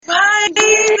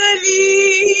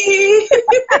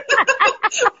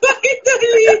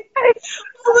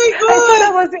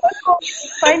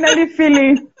really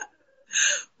feeling?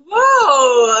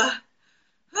 Wow.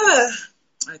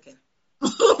 Okay.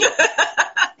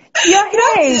 Your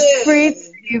hair is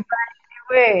pretty, by the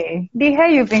way. The hair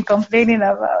you've been complaining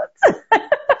about.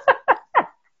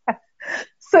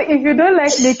 So if you don't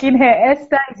like making hair,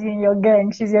 Esther is in your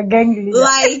gang. She's your gang leader.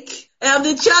 Like, I'm the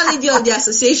cheerleader of the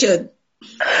association.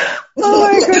 Oh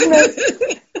my goodness.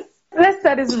 Let's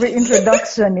start this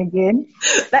reintroduction again.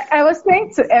 Like I was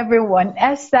saying to everyone,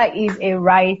 Esther is a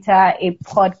writer, a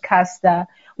podcaster.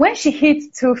 When she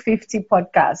hit 250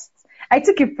 podcasts, I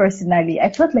took it personally. I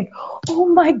felt like, oh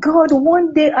my God,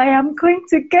 one day I am going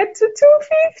to get to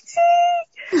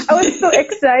 250. I was so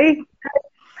excited.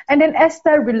 And then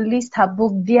Esther released her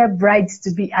book, Dear Brides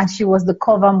to Be, and she was the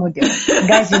cover model.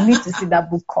 Guys, you need to see that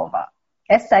book cover.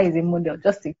 Esther is a model,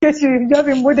 just in case you have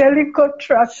a modeling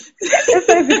contract.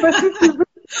 Esther is the person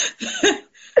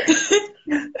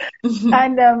to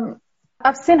And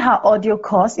I've seen her audio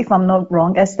course, if I'm not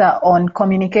wrong, Esther, on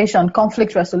communication,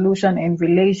 conflict resolution in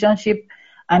relationship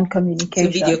and communication.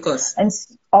 It's a video course. And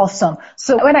awesome.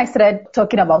 So when I started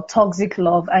talking about toxic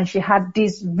love and she had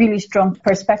this really strong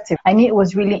perspective, I knew it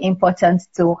was really important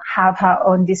to have her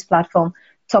on this platform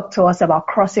talk to us about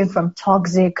crossing from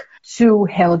toxic to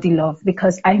healthy love,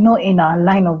 because I know in our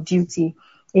line of duty,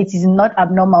 it is not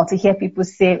abnormal to hear people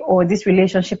say, oh, this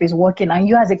relationship is working, and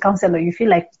you as a counselor, you feel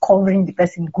like covering the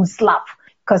person good slap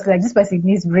because like this person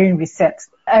needs brain reset.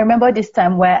 I remember this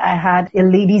time where I had a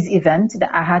ladies event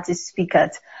that I had to speak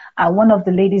at. One of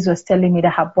the ladies was telling me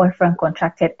that her boyfriend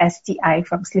contracted STI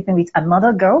from sleeping with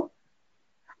another girl,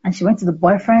 and she went to the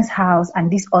boyfriend's house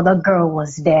and this other girl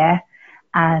was there.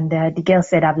 And the girl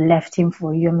said, I've left him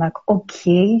for you. I'm like,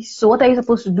 okay, so what are you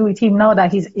supposed to do with him now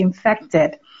that he's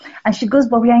infected? And she goes,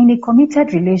 but we are in a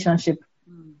committed relationship.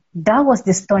 That was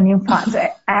the stunning part.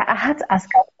 I had to ask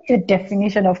her your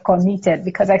definition of committed,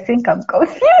 because I think I'm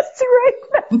confused right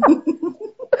now.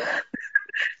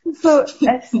 So,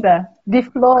 Esther, the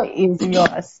floor is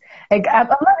yours. Like, I'm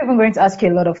not even going to ask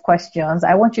you a lot of questions.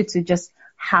 I want you to just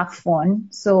have fun.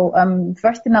 So,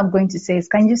 first thing I'm going to say is,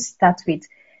 can you start with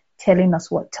telling us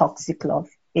what toxic love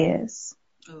is?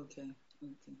 Okay.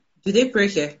 Do they pray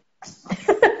here?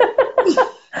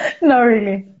 Not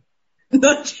really.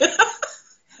 Not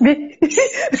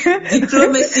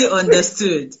Diplomacy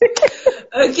understood.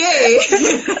 Okay.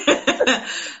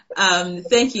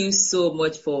 Thank you so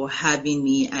much for having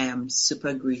me. I am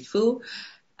super grateful.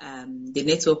 The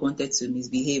network wanted to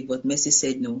misbehave, but Mercy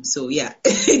said no. So yeah,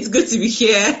 it's good to be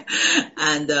here,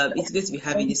 and it's good to be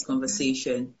having this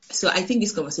conversation. So I think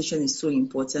this conversation is so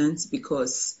important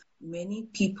because many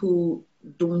people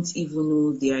don't even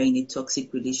know they are in a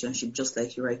toxic relationship, just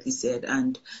like you rightly said,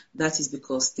 and that is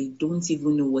because they don't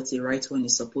even know what a right one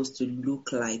is supposed to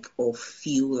look like or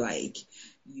feel like.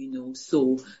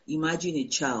 So imagine a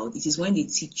child. It is when they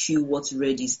teach you what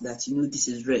red is that you know this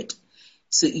is red.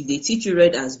 So if they teach you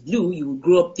red as blue, you will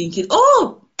grow up thinking,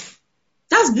 oh,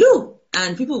 that's blue.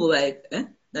 And people will like,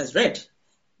 that's red.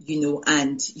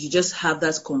 And you just have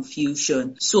that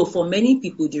confusion. So for many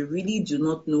people, they really do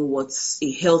not know what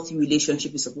a healthy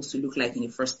relationship is supposed to look like in the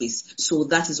first place. So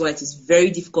that is why it is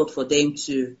very difficult for them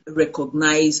to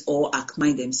recognize or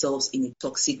acknowledge themselves in a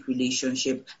toxic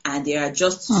relationship. And there are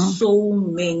just so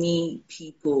many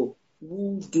people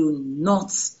who do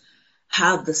not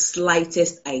have the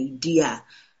slightest idea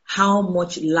how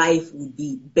much life would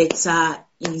be better,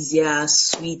 easier,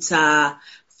 sweeter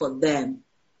for them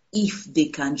if they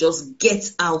can just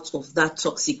get out of that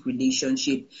toxic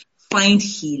relationship, find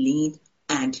healing,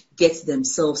 and get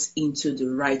themselves into the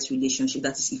right relationship.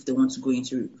 That is if they want to go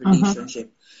into a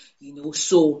relationship.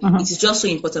 So it is just so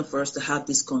important for us to have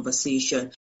this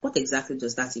conversation. What exactly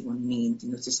does that even mean,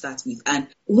 to start with? And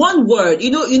one word,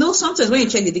 sometimes when you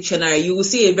check the dictionary, you will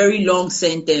see a very long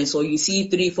sentence, or you see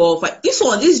 3, 4, 5. This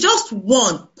one is just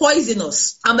one,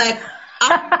 poisonous. I'm like,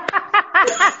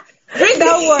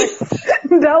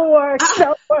 That works.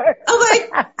 I'm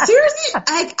like, seriously?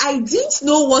 I didn't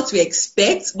know what to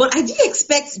expect, but I didn't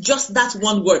expect just that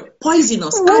one word,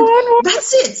 poisonous. And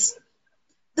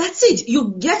that's it.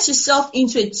 You get yourself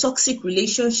into a toxic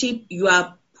relationship, you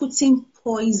are putting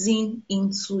poison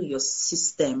into your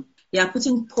system. You are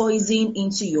putting poison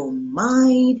into your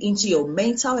mind, into your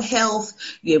mental health,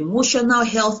 your emotional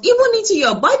health, even into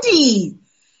your body.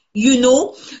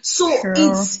 So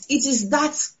it is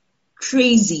that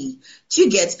crazy. Do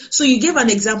you get? So you gave an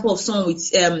example of someone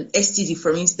with STD,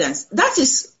 for instance. That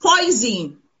is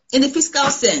poison in the physical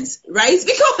sense, right?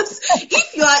 Because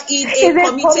if you are in a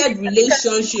committed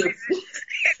relationship,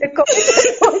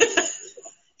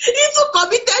 it's a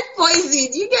committed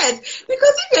poison, you get? Because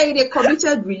if you're in a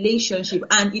committed relationship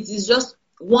and it is just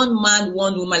one man,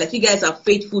 one woman, like you guys are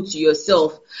faithful to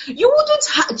yourself, you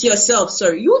wouldn't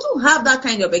you wouldn't have that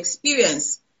kind of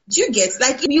experience. Do you get?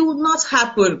 Like, it will not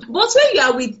happen. But when you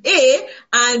are with A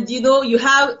and, you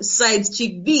have side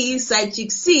chick B, side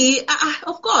chick C,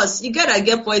 of course, you gotta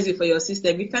get poison for your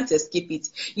system. You can't escape it.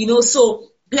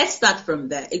 So let's start from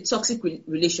there. A toxic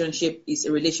relationship is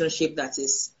a relationship that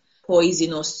is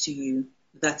poisonous to you,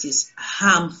 that is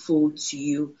harmful to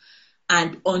you.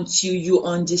 And until you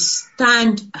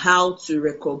understand how to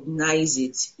recognize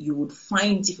it, you would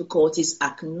find difficulties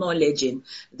acknowledging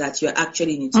that you're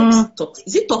actually in a toxic.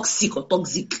 Is it toxic or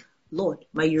toxic? Lord,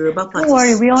 my Yoruba part. Don't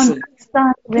worry, we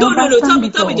understand. No. Tell me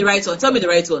the right one. Tell me the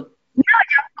right one. Now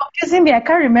you're confusing me. I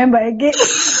can't remember again.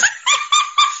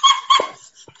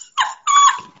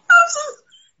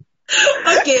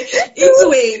 Okay, it's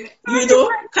way,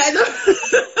 kind of.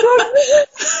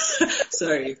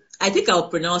 Sorry. I think I'll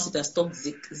pronounce it as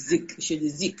toxic. Zik. Should be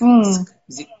zik.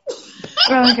 Zik.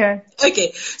 Okay.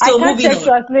 Okay. So I can't moving check on.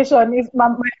 translation if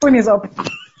my phone is up.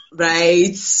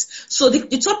 Right. So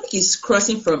the topic is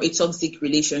crossing from a toxic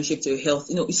relationship to a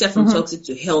healthy. You said from toxic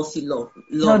to healthy love.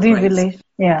 Right?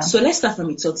 Yeah. So let's start from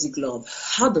a toxic love.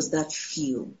 How does that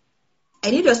feel? I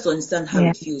need us to understand how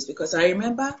it feels, because I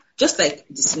remember, just like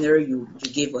the scenario you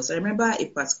gave us, I remember a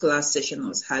particular session I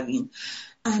was having,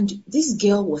 and this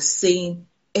girl was saying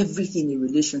everything a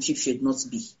relationship should not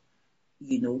be,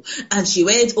 and she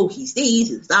went, oh, he's this,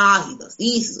 he's that, he does this,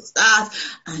 he does that,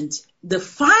 and the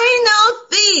final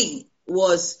thing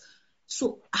was,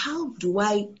 so how do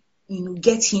I,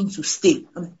 get him to stay?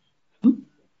 I'm like,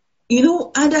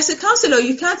 and as a counselor,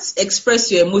 you can't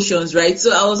express your emotions, right?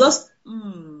 So I was just,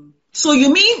 So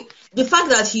you mean the fact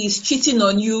that he's cheating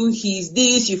on you, he's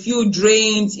this, you feel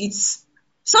drained, it's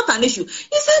not an issue.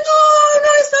 He said, no,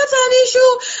 it's not an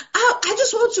issue. I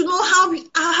just want to know how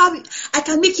I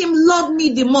can make him love me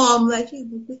the more. I'm like,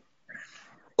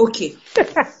 okay.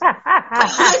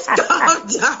 Let's calm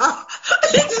down.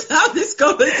 Let's have this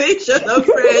conversation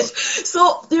afresh.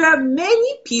 So there are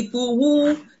many people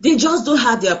who, they just don't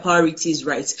have their priorities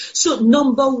right. So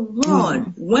number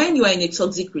one, when you are in a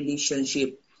toxic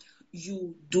relationship,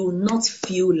 you do not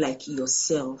feel like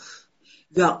yourself.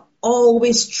 You are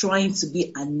always trying to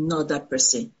be another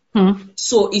person.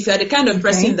 So if you're the kind of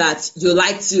person that you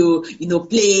like to,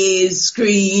 play,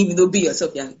 scream, be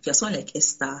yourself, you're someone like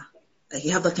Esther. Like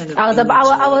you have that kind of I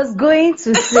was going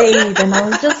to say it, and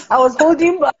I was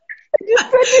holding back.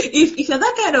 if you're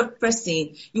that kind of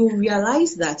person, you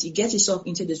realize that you get yourself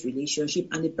into this relationship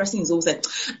and the person is always like,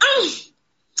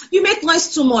 you make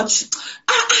noise too much.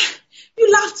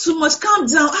 You laugh too much. Calm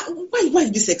down. Why are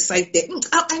you this excited?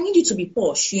 I need you to be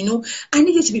posh, I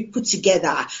need you to be put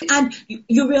together. And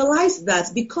you realize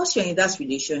that because you're in that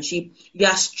relationship, you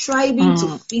are striving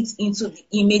to fit into the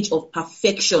image of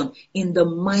perfection in the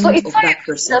mind of that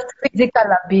person. It's not physical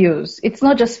abuse. It's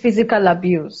not just physical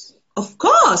abuse. Of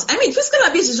course. I mean, physical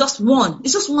abuse is just one.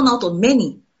 It's just one out of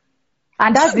many.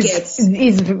 And that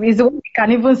is what we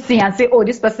can even see and say, oh,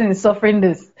 this person is suffering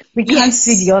this. We can't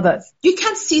see the others. You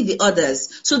can't see the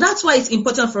others. So that's why it's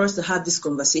important for us to have this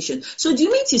conversation. So do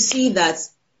you mean to see that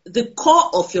the core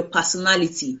of your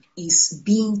personality is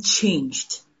being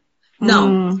changed?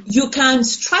 Now, you can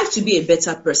strive to be a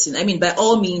better person. I mean, by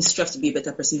all means, strive to be a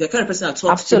better person. If you're the kind of person that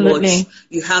talks too much,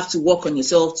 you have to work on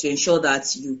yourself to ensure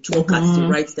that you talk at the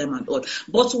right time and all.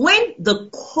 But when the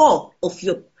core of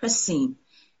your person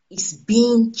is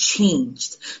being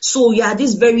changed, so you are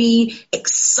this very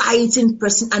exciting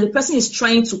person, and the person is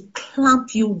trying to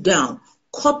clamp you down,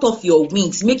 cut off your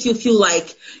wings, make you feel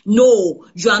like, no,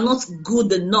 you are not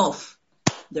good enough,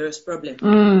 there is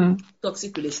problem.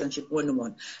 Toxic relationship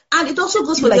 101. And it also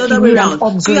goes for the other way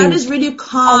around. So you are this really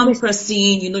calm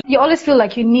person, You always feel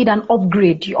like you need an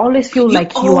upgrade. You always feel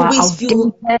like you always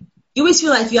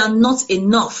feel like you are not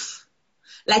enough.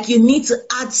 Like you need to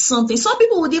add something. Some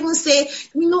people would even say,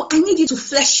 I need you to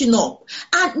freshen up.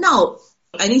 And now,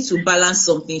 I need to balance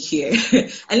something here.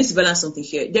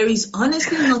 There is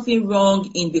honestly nothing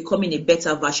wrong in becoming a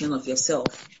better version of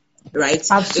yourself, right?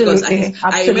 Absolutely. Because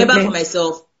I remember for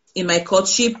myself, in my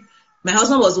courtship, my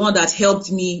husband was one that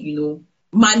helped me,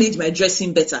 manage my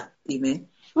dressing better. Amen.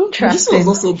 This was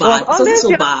not so bad. It wasn't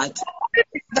so bad.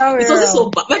 It wasn't so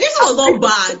bad. But this was not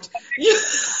bad.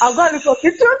 I've got it for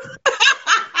pictures.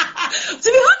 To be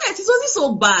honest, it wasn't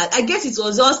so bad. I guess it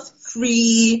was just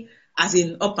free, as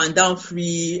in up and down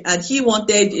free, and he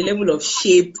wanted a level of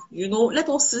shape, let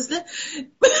us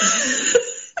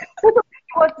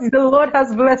what the Lord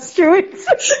has blessed you with.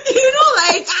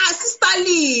 Sister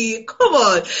Lee, come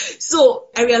on. So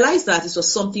I realized that it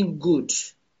was something good.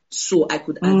 so I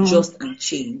could adjust and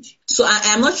change. So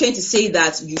I am not trying to say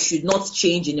that you should not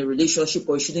change in a relationship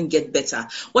or you shouldn't get better.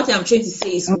 What I'm trying to say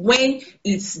is when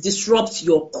it disrupts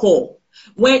your core,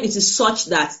 when it is such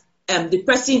that the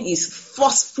person is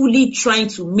forcefully trying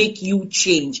to make you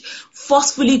change,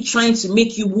 forcefully trying to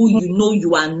make you who you know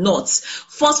you are not,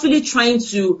 forcefully trying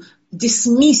to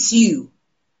dismiss you,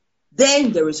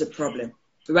 then there is a problem,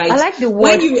 right? I like the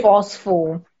word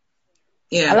forceful.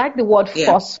 Yeah. I like the word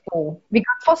forceful,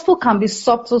 because forceful can be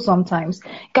subtle sometimes.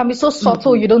 It can be so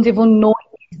subtle you don't even know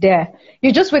it's there.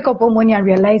 You just wake up one morning and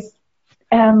realize,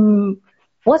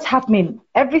 what's happening?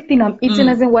 Everything I'm eating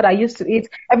isn't what I used to eat.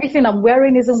 Everything I'm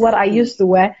wearing isn't what I used to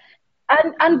wear.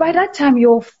 And by that time,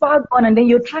 you're far gone, and then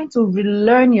you're trying to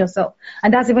relearn yourself.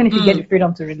 And that's even if you get the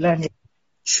freedom to relearn it.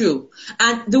 True.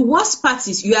 And the worst part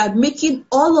is you are making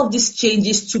all of these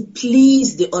changes to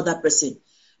please the other person.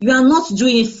 You are not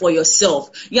doing it for yourself.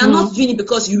 You are not doing it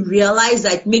because you realize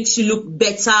that it makes you look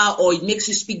better or it makes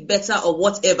you speak better or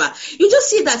whatever. You just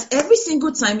see that every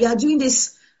single time you are doing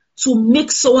this to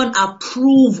make someone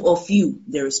approve of you,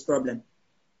 there is problem.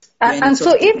 And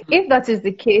so if that is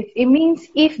the case, it means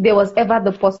if there was ever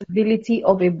the possibility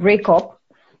of a breakup,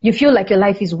 you feel like your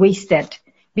life is wasted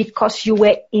because you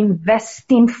were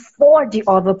investing for the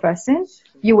other person.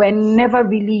 You were never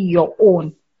really your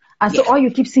own. And so all you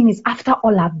keep saying is, after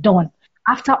all I've done,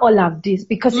 after all I've this,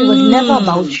 because it was never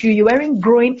about you. You weren't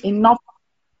growing enough to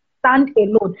stand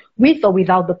alone with or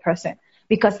without the person.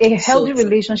 Because a healthy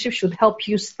relationship should help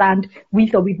you stand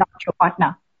with or without your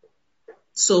partner.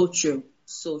 So true.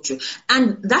 So true.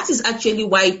 And that is actually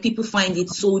why people find it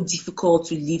so difficult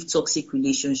to leave toxic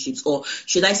relationships, or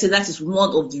should I say that is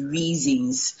one of the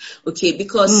reasons, okay,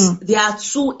 because they are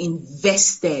too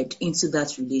invested into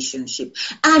that relationship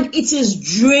and it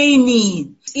is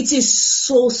draining. It is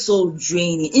so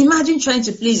draining. Imagine trying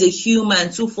to please a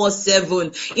human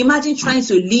 24/7. Imagine trying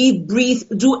to live, breathe,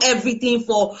 do everything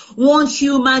for one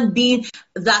human being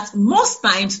that most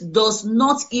times does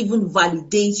not even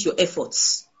validate your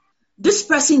efforts. This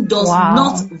person does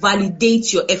not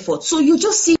validate your effort. So you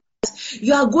just see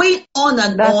you are going on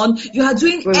and on. You are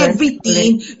doing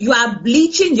everything. You are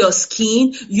bleaching your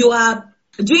skin. You are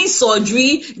doing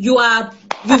surgery.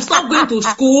 You've stopped going to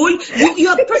school. You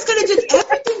are practically doing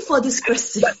everything for this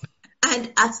person.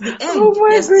 And at the end,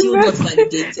 they're still not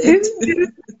validated.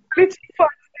 The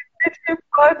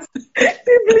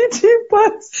bleaching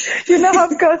pots. You now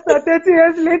have cancer 30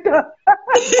 years later.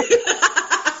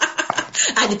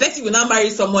 And the person will now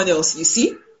marry someone else, you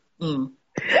see?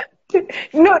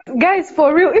 No, guys,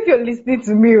 for real, if you're listening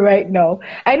to me right now,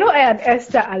 I know I and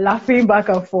Esther are laughing back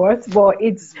and forth, but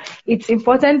it's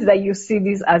important that you see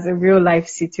this as a real life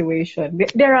situation.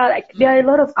 There are a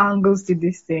lot of angles to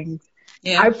these things.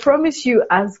 Yeah. I promise you,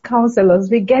 as counselors,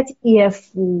 we get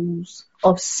earfuls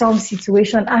of some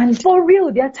situation, and for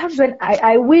real, there are times when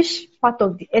I wish part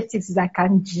of the ethics is I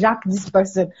can jack this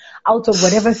person out of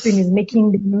whatever thing is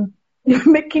making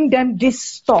them this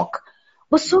stuck.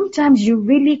 But sometimes you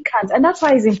really can't. And that's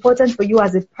why it's important for you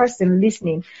as a person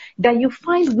listening that you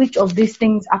find which of these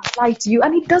things apply to you.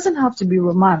 And it doesn't have to be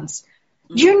romance.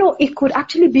 Do you know, it could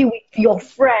actually be with your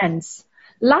friends.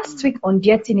 Last week on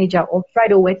Dear Teenager on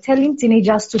Friday, we're telling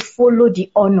teenagers to follow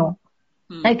the honor.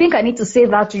 I think I need to say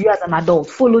that to you as an adult.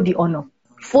 Follow the honor.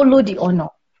 Follow the honor.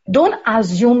 Don't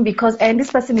assume because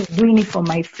this person is doing it for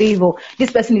my favor.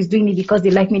 This person is doing it because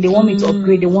they like me. They want me to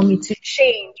upgrade. They want me to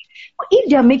change. But if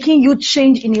they are making you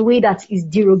change in a way that is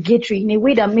derogatory, in a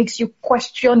way that makes you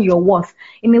question your worth,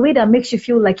 in a way that makes you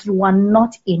feel like you are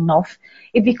not enough,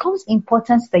 it becomes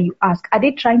important that you ask, are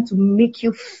they trying to make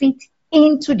you fit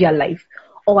into their life,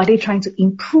 or are they trying to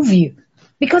improve you?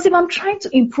 Because if I'm trying to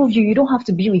improve you, you don't have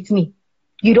to be with me.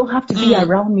 You don't have to be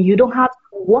around me. You don't have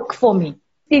to work for me.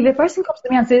 If a person comes to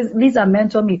me and says, Lisa,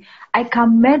 mentor me, I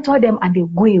can mentor them and they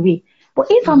go away. But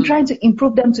if I'm trying to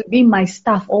improve them to be my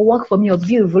staff or work for me or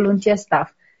be a volunteer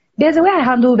staff, there's a way I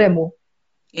handle them.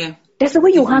 Yeah. There's a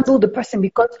way you handle the person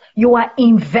because you are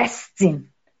investing.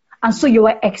 And so you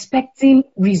are expecting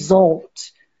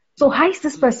results. So how is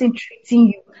this person treating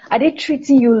you? Are they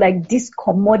treating you like this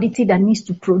commodity that needs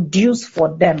to produce for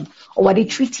them? Or are they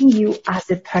treating you as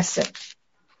a person?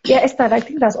 Yeah, Esther, I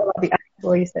think that's all I'll be asking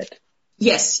for, you said.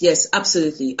 Yes,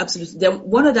 absolutely. Then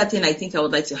one other thing I think I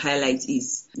would like to highlight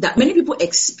is that many people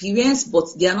experience, but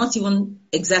they are not even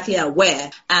exactly aware.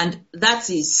 And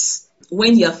that is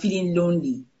when you are feeling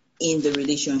lonely in the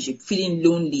relationship, feeling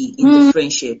lonely in the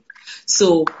friendship.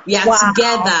 So we are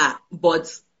together,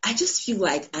 but I just feel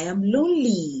like I am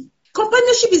lonely.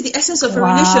 Companionship is the essence of a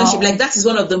relationship. Like that is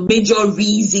one of the major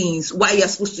reasons why you're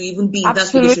supposed to even be in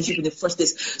that relationship in the first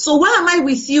place. So why am I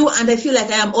with you and I feel like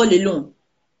I am all alone?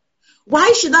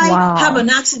 Why should I have an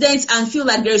accident and feel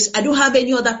like I don't have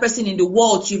any other person in the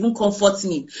world to even comfort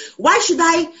me? Why should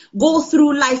I go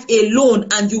through life alone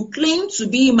and you claim to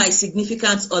be my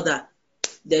significant other?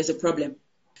 There's a problem.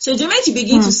 So the moment you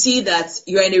begin to see that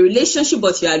you are in a relationship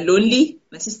but you are lonely,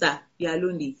 my sister, you are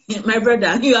lonely. My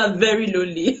brother, you are very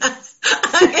lonely. You are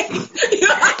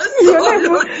so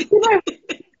lonely.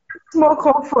 Small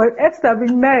comfort. Esther,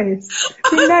 be nice.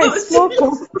 Be nice. Small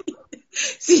comfort.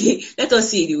 See, let us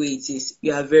see it the way it is.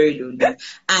 You are very lonely.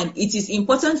 And it is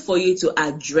important for you to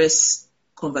address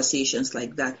conversations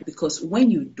like that, because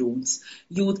when you don't,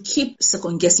 you would keep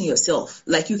second guessing yourself.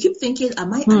 Like you keep thinking,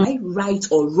 am I right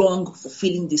or wrong for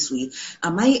feeling this way?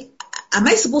 Am I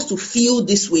supposed to feel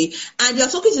this way? And you're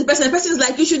talking to the person is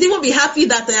like, you should even be happy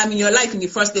that I am in your life in the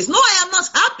first place. No, I am not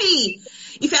happy.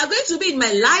 If you are going to be in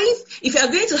my life, if you are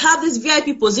going to have this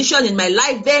VIP position in my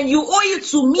life, then you owe it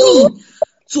to me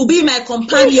to be my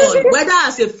companion, whether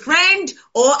as a friend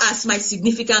or as my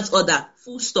significant other.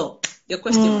 Full stop. Your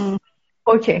question.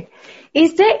 Okay.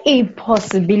 Is there a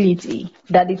possibility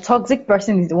that the toxic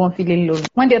person is the one feeling lonely?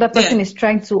 When the other person is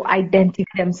trying to identify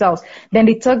themselves, then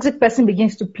the toxic person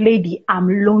begins to play the I'm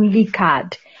lonely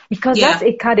card. Because that's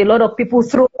a card a lot of people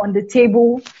throw on the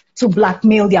table to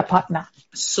blackmail their partner.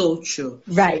 So true.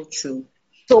 Right. So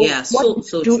true. So what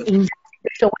do you do in that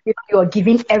situation when you are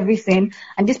giving everything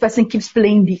and this person keeps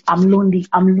playing the I'm lonely,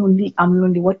 I'm lonely, I'm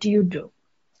lonely? What do you do?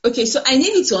 Okay, so I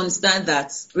need you to understand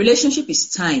that relationship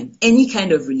is time. Any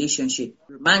kind of relationship,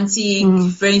 romantic,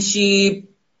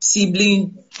 friendship,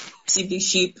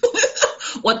 siblingship,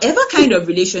 whatever kind of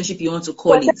relationship you want to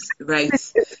call it, right?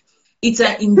 It's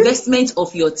an investment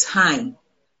of your time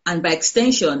and by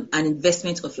extension, an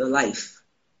investment of your life,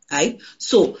 right?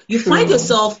 So you find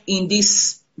yourself in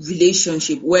this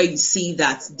relationship where you see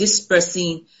that this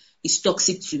person is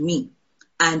toxic to me.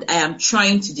 And I am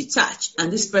trying to detach,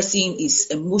 and this person is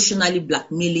emotionally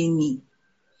blackmailing me.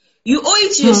 You owe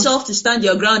it to yourself to stand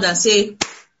your ground and say,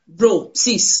 bro,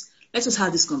 sis, let us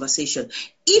have this conversation.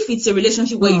 If it's a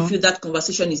relationship where you feel that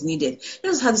conversation is needed,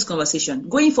 let us have this conversation.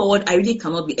 Going forward, I really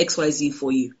cannot be XYZ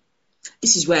for you.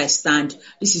 This is where I stand.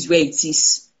 This is where it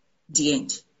is. The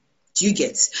end. Do you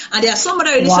get? And there are some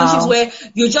other relationships where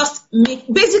you just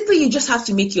you just have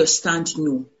to make your stand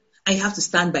known. And you have to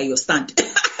stand by your stand.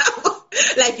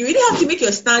 Like you really have to make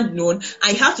your stand known.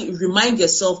 I have to remind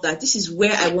yourself that this is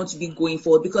where I want to be going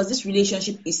forward because this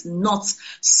relationship is not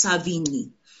serving me.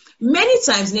 Many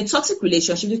times in a toxic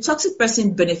relationship, the toxic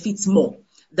person benefits more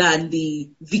than the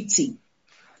victim.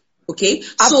 Okay?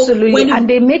 Absolutely. And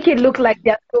they make it look like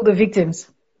they're still the victims.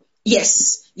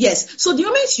 Yes. So the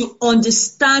moment you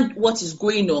understand what is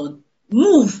going on,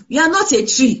 move. You are not a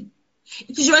tree.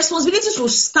 It is your responsibility to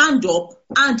stand up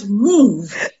and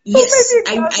move. Yes,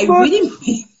 I really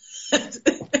mean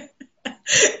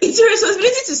it's your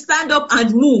responsibility to stand up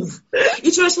and move.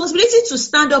 It's your responsibility to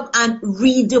stand up and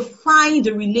redefine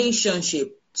the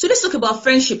relationship. So let's talk about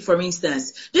friendship, for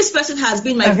instance. This person has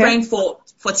been my friend for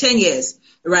 10 years,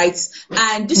 right?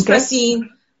 And this person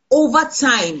over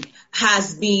time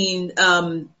has been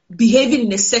behaving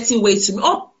in a certain way to me,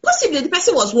 or possibly the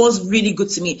person was once really good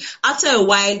to me. After a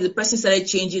while, the person started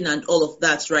changing and all of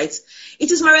that, right?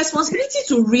 It is my responsibility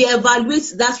to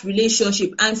reevaluate that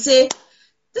relationship and say,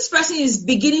 this person is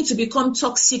beginning to become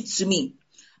toxic to me.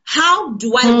 How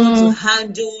do I want to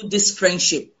handle this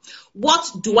friendship? What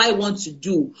do I want to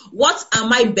do? What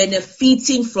am I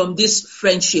benefiting from this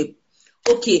friendship?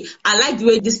 Okay, I like the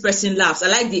way this person laughs. I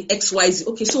like the XYZ.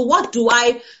 Okay, so what do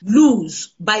I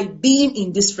lose by being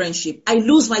in this friendship? I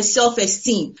lose my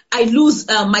self-esteem. I lose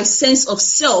my sense of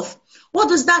self. What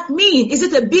does that mean? Is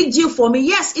it a big deal for me?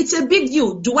 Yes, it's a big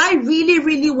deal. Do I really,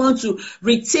 really want to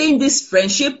retain this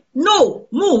friendship? No,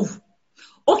 move.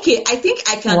 Okay, I think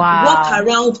I can work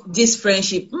around this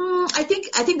friendship. I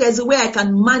think there's a way I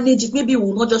can manage it. Maybe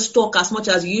we'll not just talk as much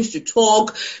as we used to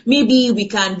talk. Maybe we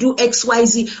can do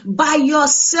XYZ by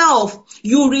yourself.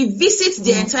 You revisit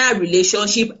the entire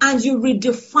relationship and you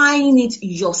redefine it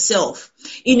yourself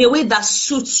in a way that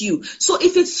suits you. So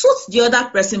if it suits the other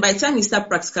person, by the time you start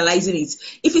practicalizing it,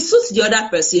 if it suits the other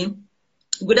person,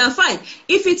 good and fine.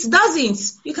 If it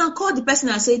doesn't, you can call the person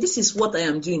and say, this is what I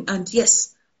am doing. And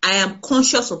yes, I am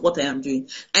conscious of what I am doing.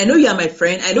 I know you are my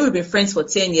friend. I know we've been friends for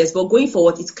 10 years, but going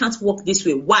forward, it can't work this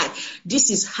way. Why?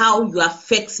 This is how you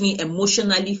affect me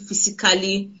emotionally,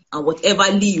 physically, and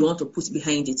whatever you want to put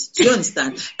behind it. Do you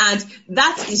understand? And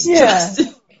that is that's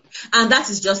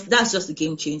just a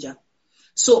game changer.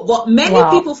 So, but many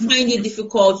people find it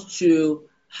difficult to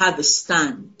have a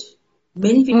stand.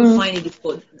 Many people find it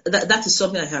difficult. That is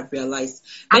something I have realized.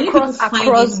 Many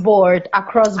across board.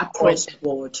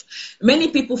 Many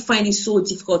people find it so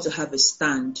difficult to have a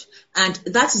stand. And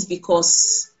that is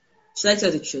because, should I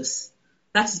tell the truth?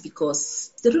 That is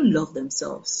because they don't love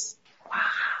themselves. Wow.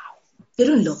 They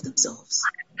don't love themselves.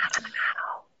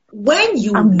 When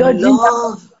you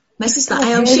love, my sister,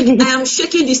 I am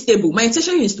shaking this table. My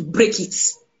intention is to break it.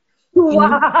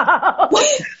 Wow.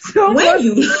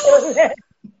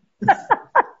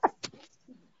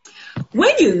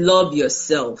 When you love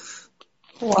yourself,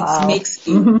 wow. It makes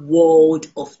a world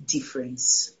of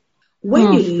difference.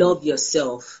 When you love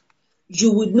yourself,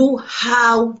 you would know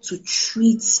how to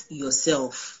treat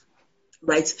yourself,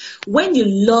 right? When you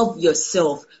love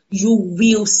yourself, you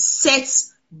will set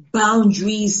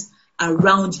boundaries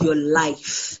around your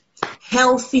life,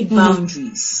 healthy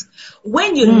boundaries.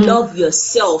 When you love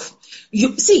yourself,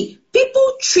 you see,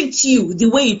 people treat you the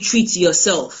way you treat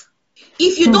yourself.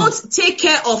 If you don't take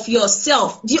care of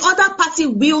yourself, the other party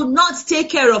will not take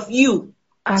care of you.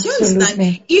 Absolutely. Do you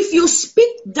understand? If you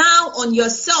speak down on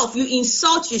yourself, you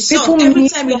insult yourself. Every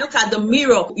time you look at the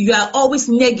mirror, you are always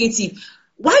negative.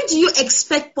 Why do you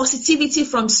expect positivity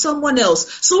from someone else?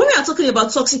 So when we are talking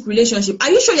about toxic relationship, are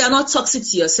you sure you are not toxic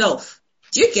to yourself?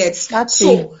 Do you get? That's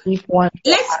so a deep one.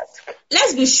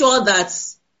 Let's be sure that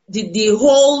the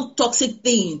whole toxic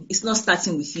thing is not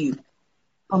starting with you.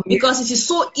 Because it is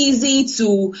so easy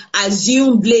to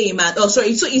assume blame it's so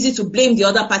easy to blame the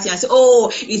other party and say, oh,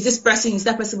 is this person, is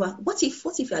that person? But what if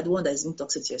you are the one that is being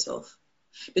toxic to yourself?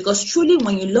 Because truly,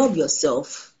 when you love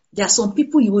yourself, there are some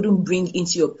people you wouldn't bring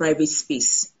into your private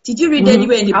space. Did you read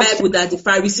anywhere in the Bible that the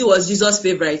Pharisee was Jesus'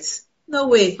 favorite? No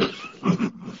way.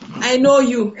 I know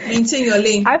you. Maintain your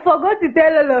lane. I forgot to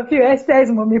tell all of you, Esther is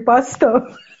mommy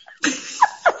pastor.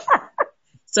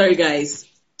 Sorry, guys.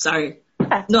 Sorry.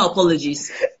 No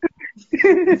apologies.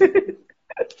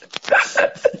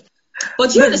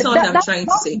 But you understand what I'm trying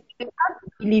to say? That's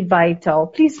really vital.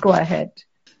 Please go ahead.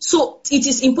 So it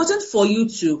is important for you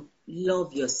to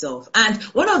love yourself. And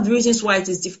one of the reasons why it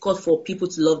is difficult for people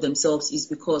to love themselves is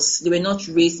because they were not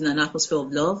raised in an atmosphere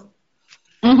of love.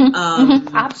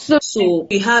 Absolutely. So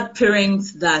we had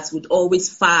parents that would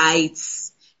always fight,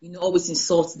 always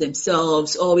insult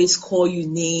themselves, always call you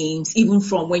names, even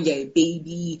from when you're a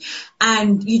baby.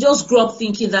 And you just grow up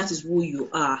thinking that is who you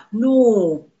are.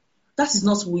 No, that is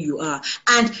not who you are.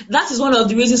 And that is one of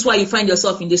the reasons why you find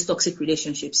yourself in these toxic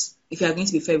relationships, if you are going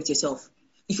to be fair with yourself.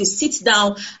 If you sit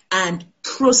down and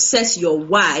process your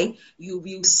why, you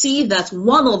will see that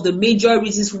one of the major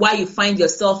reasons why you find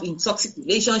yourself in toxic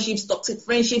relationships, toxic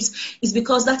friendships, is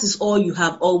because that is all you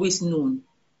have always known.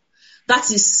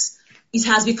 It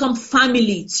has become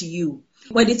family to you.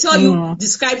 When they tell you,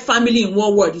 describe family in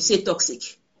one word, you say toxic.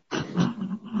 Do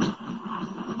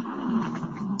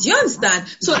you understand?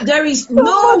 So there is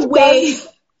no way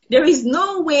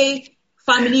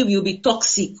family will be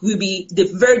toxic, will be the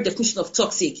very definition of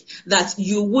toxic, that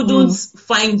you wouldn't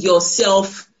find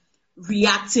yourself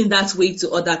reacting that way to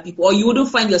other people, or you wouldn't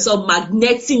find yourself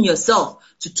magneting yourself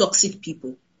to toxic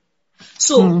people.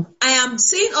 So I am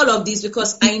saying all of this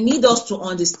because I need us to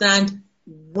understand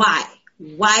why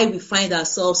we find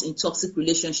ourselves in toxic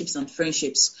relationships and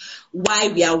friendships, why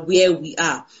we are where we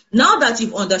are. Now that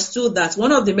you've understood that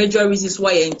one of the major reasons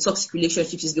why you're in toxic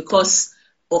relationships is because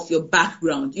of your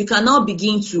background, you can now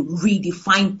begin to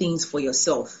redefine things for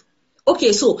yourself.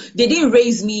 Okay, so they didn't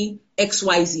raise me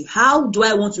XYZ. How do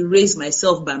I want to raise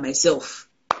myself by myself?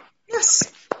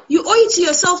 Yes. You owe it to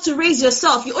yourself to raise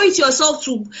yourself. You owe it to yourself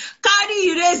to carry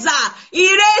eraser.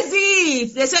 Erase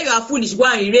it. They say you are foolish. Go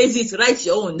and erase it. Write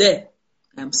your own there.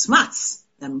 I'm smart.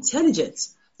 I'm intelligent.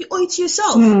 You owe it to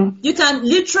yourself. You can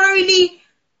literally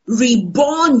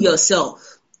reborn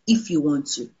yourself if you want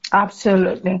to.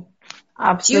 Absolutely.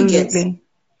 Absolutely.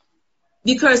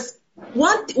 Because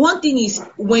one thing is,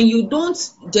 when you don't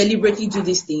deliberately do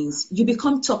these things, you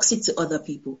become toxic to other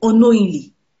people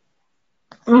unknowingly.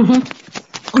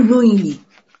 Unknowingly.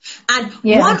 And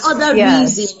one other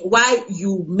reason why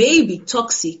you may be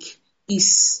toxic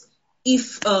is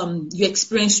if you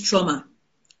experience trauma.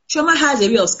 Trauma has a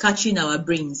way of scattering our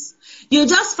brains. You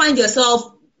just find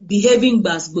yourself behaving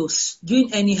basbos,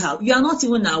 doing anyhow. You are not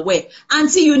even aware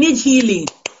until you need healing.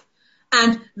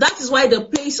 And that is why the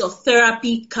place of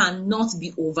therapy cannot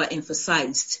be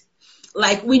overemphasized.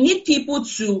 Like, we need people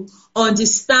to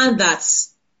understand that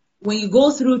when you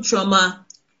go through trauma,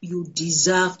 you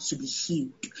deserve to be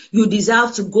healed. You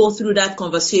deserve to go through that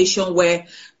conversation where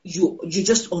you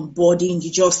just onboarding,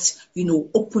 you just,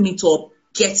 open it up,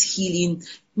 get healing,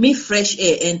 make fresh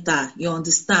air enter. You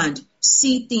understand?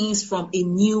 see things from a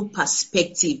new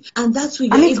perspective. And that's where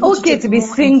And it's okay to be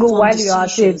single while you are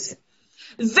at it.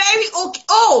 Very okay.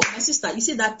 Oh, my sister, you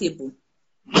see that table?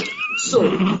 So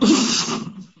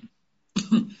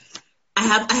I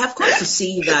have come to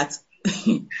see that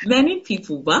many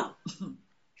people,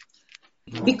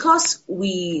 because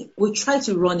we try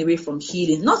to run away from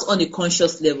healing, not on a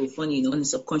conscious level, funny, on a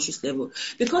subconscious level.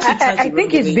 Because we try to I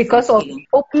think it's because of healing.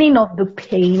 opening of the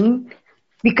pain.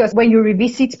 Because when you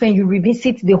revisit pain, you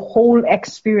revisit the whole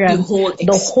experience,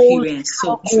 the whole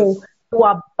struggle. You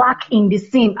are back in the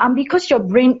scene, and because your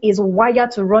brain is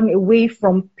wired to run away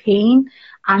from pain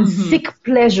and seek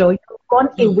pleasure, you run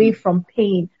away from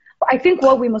pain. But I think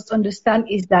what we must understand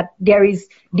is that there is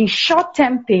the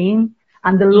short-term pain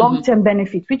and the long-term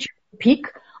benefit, which you could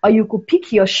pick, or you could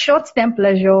pick your short-term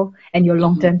pleasure and your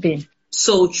long-term pain.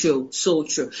 So true, so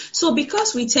true. So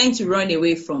because we tend to run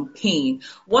away from pain,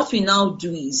 what we now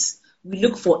do is we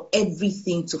look for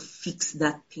everything to fix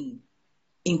that pain,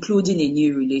 including a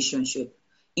new relationship,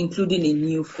 including a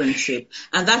new friendship.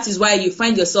 And that is why you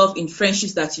find yourself in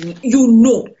friendships that you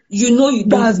know you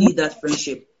don't need that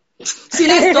friendship. See,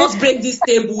 let's just break this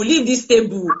table, leave this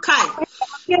table. Kai.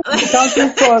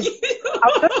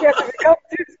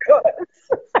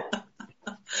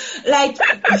 Like,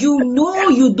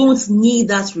 you don't need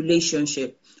that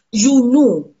relationship. You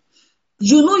know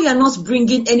you're not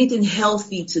bringing anything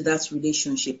healthy to that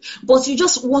relationship, but you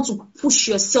just want to force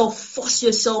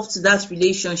yourself to that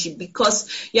relationship because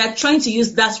you are trying to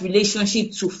use that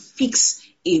relationship to fix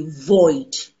a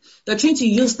void. You're trying to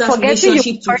use that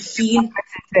relationship to feel.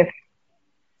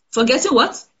 Forgetting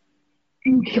what?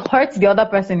 You hurt the other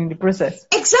person in the process.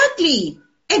 Exactly.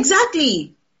 That's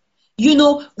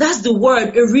the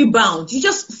word, a rebound. You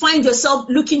just find yourself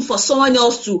looking for someone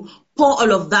else to pour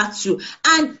all of that to.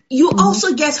 And you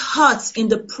also get hurt in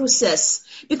the process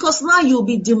because now you'll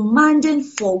be demanding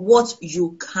for what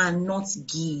you cannot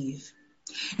give.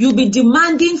 You'll be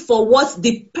demanding for what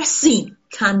the person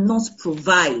cannot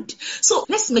provide. So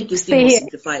let's make this thing more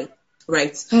simplified,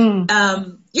 right?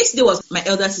 Yesterday was my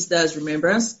elder sister's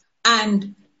remembrance.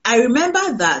 And I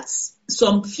remember that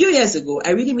some few years ago,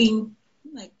 I really mean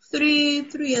like 3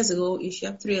 years ago, 3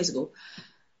 years ago,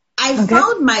 I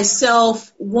found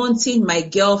myself wanting my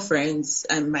girlfriends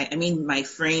and my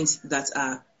friends that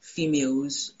are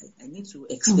females. I need to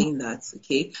explain that,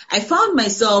 okay? I found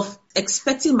myself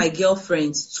expecting my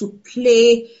girlfriends to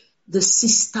play the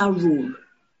sister role.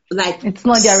 Like, it's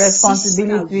not their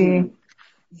responsibility.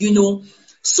 Role,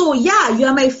 So yeah, you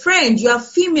are my friend, you are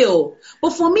female.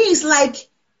 But for me, it's like,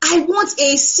 I want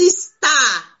a sister.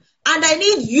 And I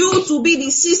need you to be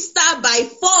the sister by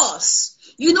force.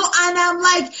 And I'm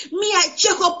like, I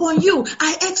check up on you.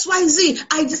 I XYZ.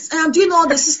 I'm doing all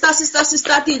the sister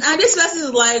thing. And this person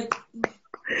is like,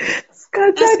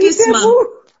 excuse me,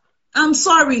 I'm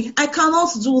sorry, I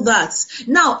cannot do that.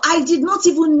 Now, I did not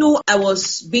even know I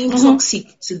was being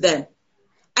toxic to them.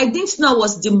 I didn't know I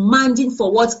was demanding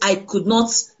for what I could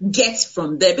not get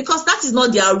from them because that is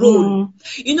not their role.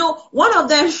 One of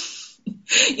them,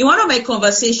 in one of my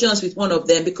conversations with one of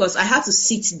them, because I had to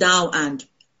sit down and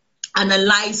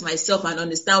analyze myself and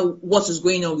understand what was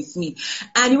going on with me.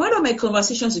 And in one of my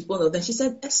conversations with one of them, she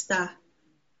said, Esther,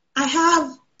 I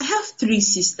have 3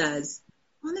 sisters.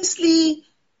 Honestly,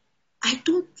 I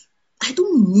don't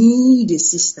need a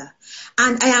sister.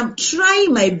 And I am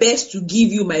trying my best to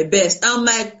give you my best. I'm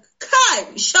like,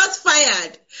 Kai, shots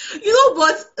fired.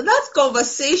 But that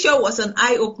conversation was an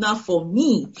eye-opener for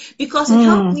me because it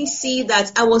helped me see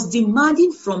that I was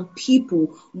demanding from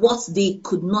people what they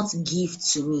could not give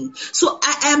to me. So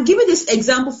I am giving this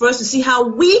example for us to see how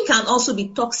we can also be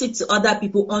toxic to other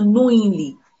people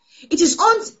unknowingly. It is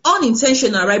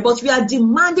unintentional, right? But we are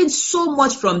demanding so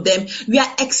much from them. We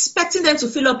are expecting them to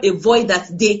fill up a void that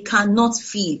they cannot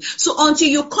fill. So until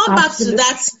you come back to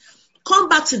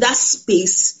that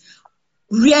space,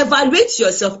 reevaluate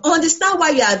yourself, understand why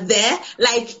you are there.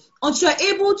 Like, until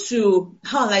you're able to,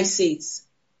 how will I say it?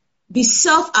 Be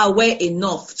self-aware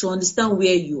enough to understand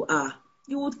where you are.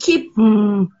 You would keep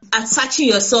attaching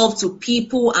yourself to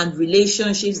people and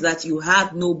relationships that you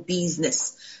have no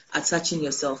business attaching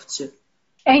yourself to.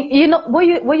 And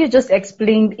what you just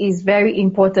explained is very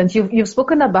important. You've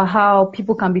spoken about how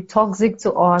people can be toxic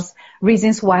to us,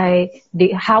 reasons why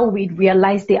how we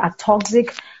realize they are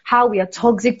toxic, how we are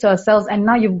toxic to ourselves, and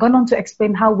now you've gone on to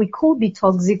explain how we could be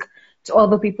toxic to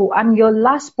other people. And your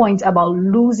last point about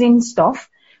losing stuff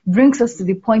brings us to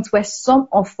the point where some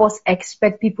of us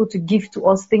expect people to give to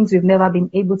us things we've never been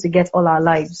able to get all our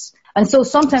lives. And so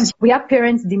sometimes we have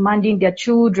parents demanding their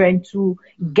children to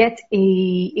get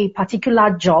a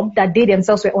particular job that they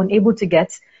themselves were unable to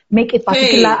get make a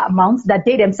particular amount that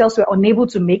they themselves were unable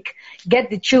to make, get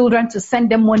the children to send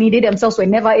them money they themselves were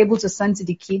never able to send to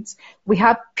the kids. We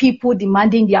have people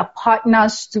demanding their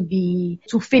partners to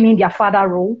fill in their father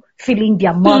role, fill in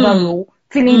their mother role,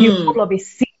 fill in the role of a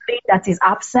sibling that is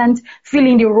absent, fill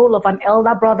in the role of an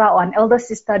elder brother or an elder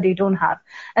sister they don't have.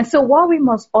 And so what we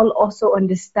must all also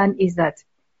understand is that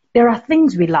there are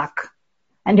things we lack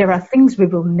and there are things we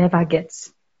will never get.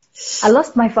 I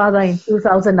lost my father in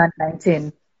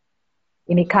 2019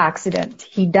 in a car accident.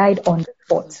 He died on the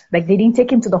spot. Like, they didn't take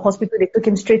him to the hospital, they took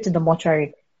him straight to the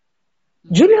mortuary.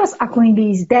 Julius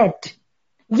Akoinde is dead.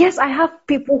 Yes, I have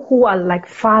people who are like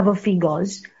father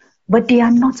figures, but they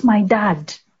are not my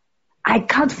dad. I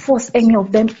can't force any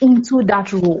of them into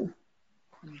that role.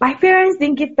 My parents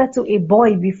didn't give birth to a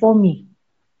boy before me.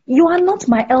 You are not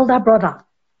my elder brother.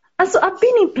 And so I've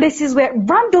been in places where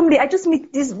randomly I just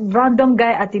meet this random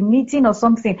guy at a meeting or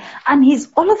something, and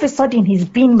all of a sudden he's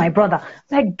been my brother.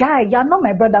 Like, guy, you're not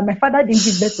my brother. My father didn't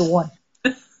give birth to one.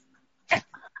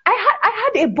 I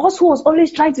had a boss who was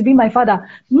always trying to be my father.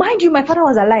 Mind you, my father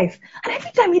was alive. And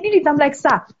every time he did it, I'm like,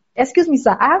 sir, excuse me,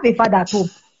 sir, I have a father at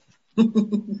home.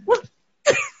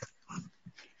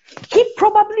 He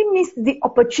probably missed the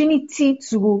opportunity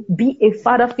to be a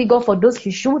father figure for those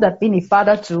he should have been a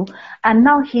father to. And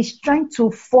now he's trying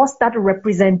to force that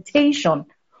representation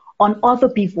on other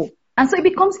people. And so it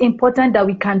becomes important that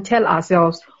we can tell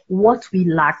ourselves what we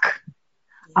lack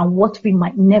and what we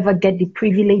might never get the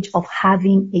privilege of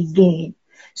having again.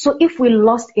 So if we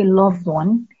lost a loved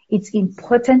one, it's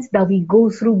important that we go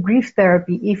through grief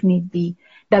therapy if need be,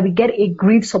 that we get a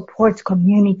grief support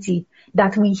community,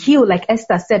 that we heal, like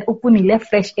Esther said, openly let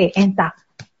fresh air enter.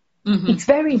 It's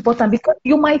very important because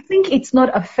you might think it's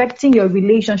not affecting your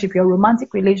relationship, your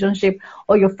romantic relationship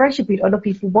or your friendship with other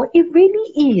people, but it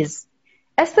really is.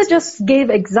 Esther just gave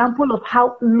example of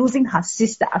how losing her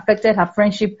sister affected her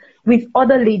friendship with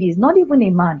other ladies, not even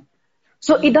a man.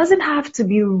 So it doesn't have to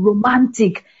be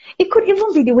romantic. It could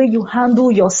even be the way you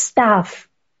handle your staff.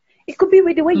 It could be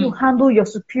with the way you handle your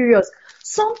superiors.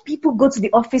 Some people go to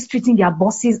the office treating their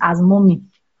bosses as mommy.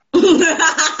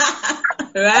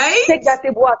 Right? Take that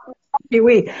table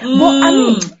away. But I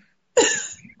mean,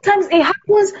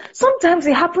 sometimes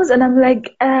it happens and I'm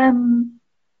like,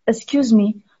 excuse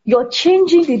me, you're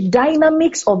changing the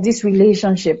dynamics of this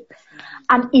relationship.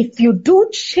 And if you do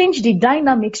change the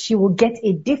dynamics, you will get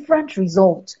a different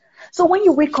result. So when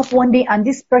you wake up one day and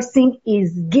this person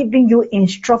is giving you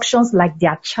instructions like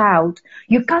their child,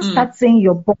 you can't start saying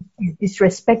your boss is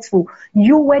disrespectful.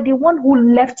 You were the one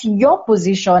who left your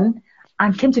position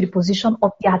and came to the position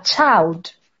of their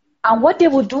child. And what they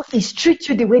will do is treat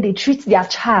you the way they treat their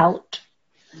child.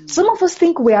 Some of us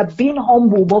think we are being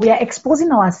humble, but we are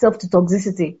exposing ourselves to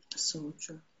toxicity. So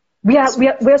true. We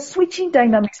are switching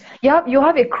dynamics. You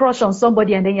have a crush on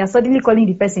somebody and then you're suddenly calling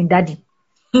the person daddy.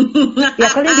 You're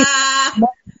calling the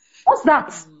what's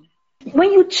that?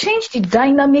 When you change the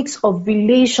dynamics of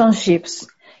relationships,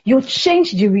 you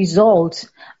change the results.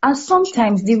 And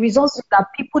sometimes the results is that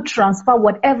people transfer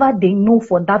whatever they know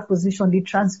for that position, they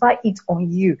transfer it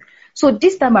on you. So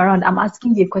this time around, I'm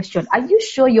asking you a question. Are you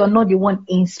sure you're not the one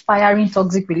inspiring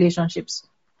toxic relationships?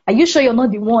 Are you sure you're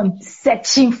not the one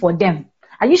searching for them?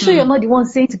 Are you sure you're not the one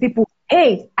saying to people,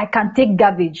 hey, I can take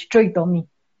garbage, throw it on me?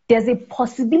 There's a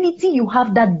possibility you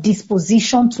have that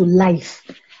disposition to life.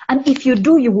 And if you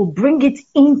do, you will bring it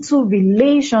into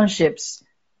relationships.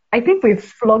 I think we've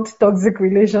flogged toxic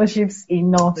relationships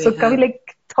enough. So can we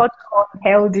touch on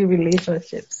healthy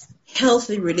relationships?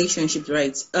 Healthy relationships,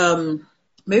 right?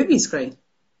 Maybe it's crying.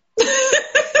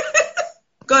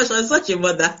 Gosh, I'm such a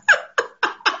mother.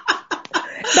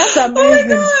 That's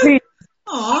amazing.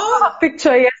 Oh I saw her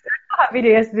picture yesterday. I saw her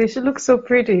video yesterday. She looks so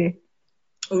pretty.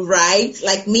 Right,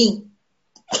 like me.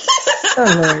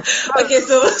 Oh, Lord. Okay,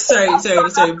 so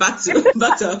sorry. Back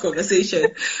to our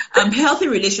conversation. Healthy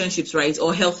relationships, right,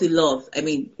 or healthy love. I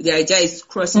mean, the idea is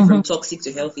crossing from toxic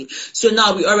to healthy. So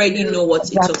now we already know what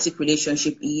a toxic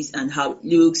relationship is and how it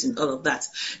looks and all of that.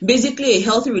 Basically, a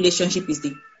healthy relationship is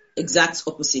the exact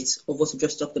opposite of what we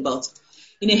just talked about.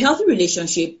 In a healthy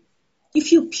relationship, you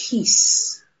feel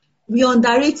peace. We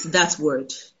underrate that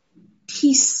word.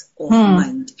 Peace of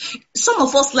mind. Some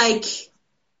of us we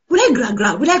like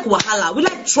gra-gra, we like wahala, we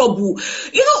like trouble.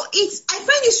 You know, I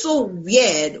find it so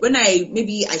weird when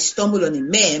I stumble on a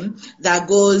meme that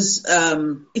goes,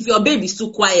 if your baby is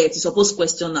too quiet, you're supposed to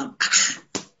question them.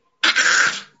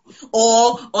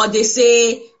 Or they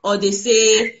say,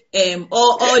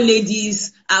 all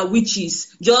ladies are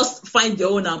witches. Just find their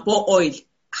own and pour oil.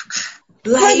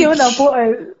 Like, you wanna pour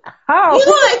oil? How?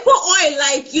 Like pour oil,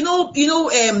 like,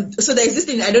 so there's this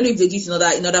thing, I don't know if they do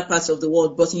it in other parts of the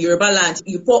world, but in Yoruba land,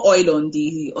 you pour oil on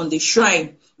the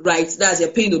shrine, right? That's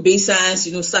your paying obeisance,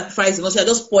 sacrifice, so you're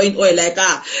just pouring oil like,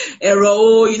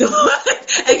 arrow, and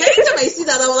every time I see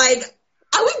that, I'm like,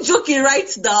 are we joking right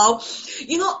now?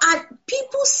 And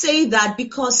people say that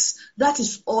because that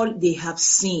is all they have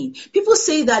seen. People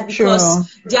say that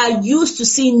because they are used to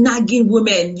seeing nagging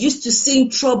women, used to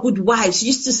seeing troubled wives,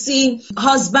 used to seeing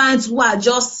husbands who are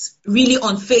just really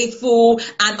unfaithful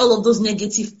and all of those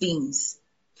negative things.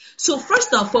 So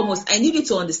first and foremost, I need you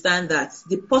to understand that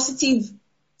the positive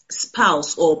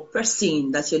spouse or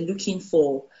person that you're looking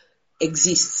for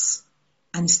exists,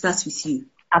 and it starts with you.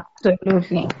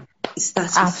 Absolutely. It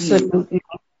starts with you.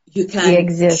 You can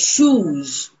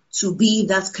choose to be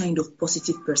that kind of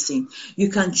positive person. You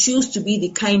can choose to be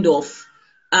the kind of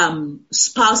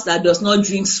spouse that does not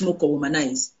drink, smoke, or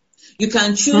womanize. You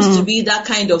can choose to be that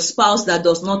kind of spouse that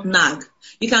does not nag.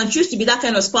 You can choose to be that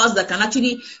kind of spouse that can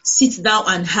actually sit down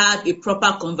and have a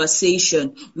proper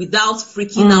conversation without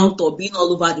freaking out or being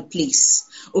all over the place.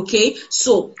 Okay,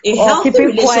 so a healthy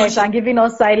relationship, quiet and giving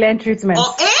us silent treatment.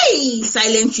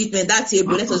 Silent treatment. That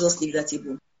table. Let us just leave that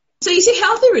table. So you see,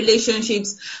 healthy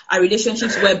relationships are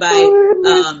relationships whereby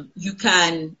you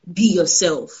can be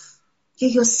yourself.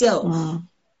 You're yourself.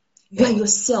 You are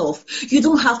yourself. You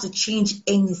don't have to change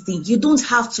anything. You don't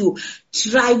have to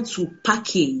try to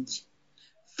package.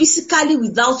 Physically,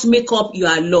 without makeup, you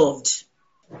are loved.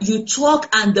 You talk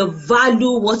and they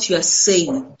value what you are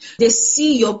saying. They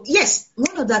see one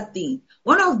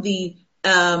of the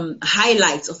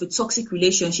highlights of a toxic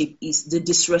relationship is the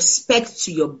disrespect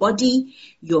to your body,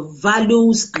 your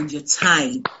values, and your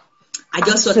time. I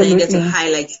just thought I needed to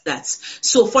highlight that.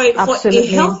 So for a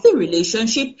healthy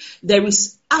relationship, there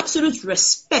is absolute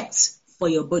respect for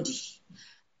your body.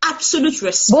 Absolute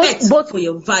respect for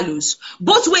your values.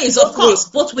 Both ways, of course.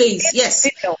 Both ways, yes.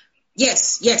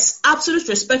 Yes. Absolute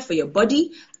respect for your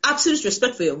body, absolute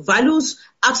respect for your values,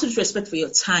 absolute respect for your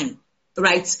time.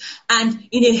 Right? And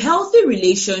in a healthy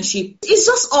relationship, it's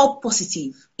just all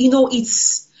positive.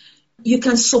 You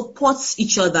can support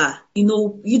each other.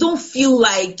 You don't feel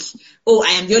like, oh,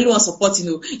 I am the only one supporting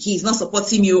you. He's not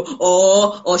supporting you,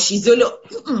 or she's the only.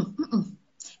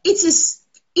 It is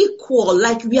equal.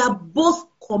 Like, we are both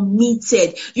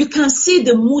committed. You can see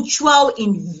the mutual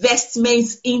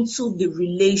investment into the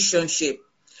relationship.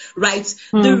 Right?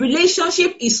 The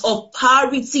relationship is of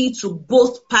parity to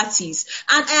both parties.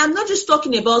 And I am not just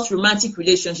talking about romantic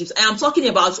relationships. I am talking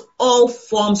about all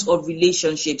forms of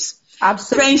relationships.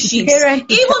 Absolutely. Friendships,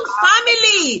 even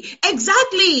family.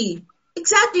 Exactly.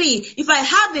 If I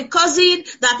have a cousin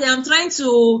that I am trying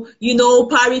to,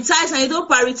 prioritize, and you don't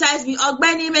prioritize me,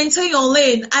 Ogbeni, maintain your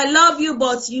lane. I love you,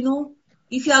 but,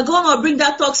 if you are going to bring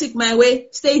that toxic my way,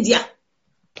 stay there.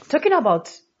 Talking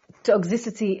about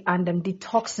toxicity and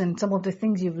detoxing, some of the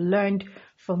things you've learned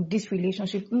from this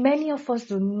relationship, many of us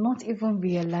do not even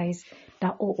realize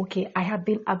that, I have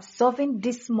been absorbing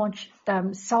this much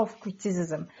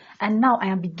self-criticism, and now I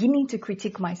am beginning to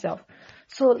critique myself.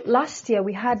 So last year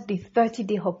we had the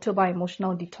 30-day October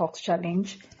Emotional Detox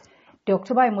Challenge,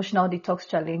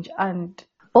 and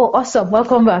awesome,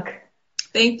 welcome back.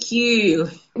 Thank you.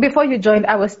 Before you joined,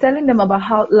 I was telling them about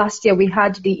how last year we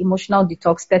had the Emotional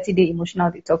Detox, 30-day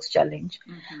Emotional Detox Challenge.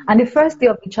 And the first day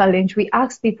of the challenge, we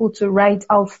asked people to write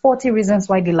out 40 reasons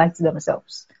why they liked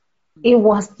themselves. It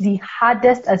was the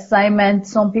hardest assignment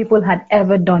some people had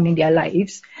ever done in their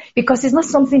lives, because it's not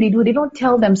something they do. They don't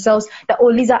tell themselves that, oh,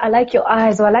 Lisa, I like your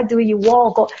eyes, or I like the way you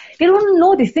walk. Or they don't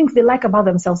know the things they like about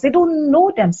themselves. They don't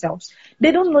know themselves.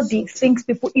 They don't know the things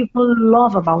people even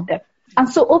love about them. And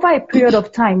so over a period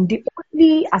of time, the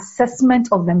only assessment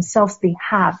of themselves they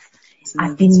have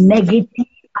are the negative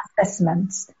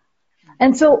assessments.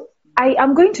 And so I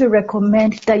am going to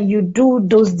recommend that you do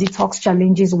those detox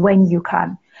challenges when you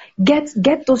can.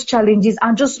 Get those challenges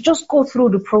and just go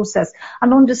through the process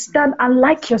and understand and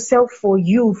like yourself for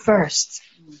you first.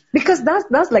 Because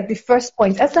that's like the first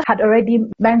point. Esther had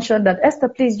already mentioned that. Esther,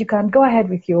 please, you can go ahead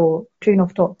with your train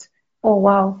of thought. Oh,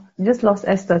 wow. You just lost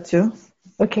Esther too.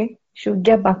 Okay. She'll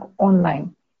get back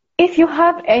online. If you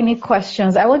have any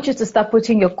questions, I want you to start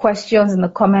putting your questions in the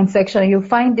comment section. You'll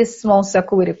find this small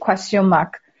circle with a question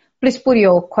mark. Please put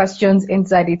your questions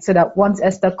inside it so that once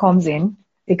Esther comes in,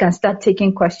 we can start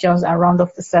taking questions and round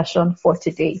off the session for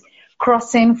today.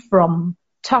 Crossing from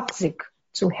toxic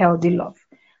to healthy love.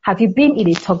 Have you been in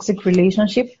a toxic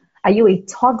relationship? Are you a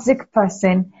toxic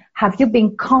person? Have you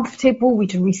been comfortable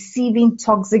with receiving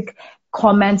toxic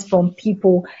comments from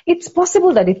people. It's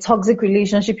possible that a toxic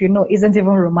relationship, isn't even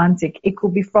romantic. It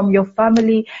could be from your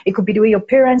family. It could be the way your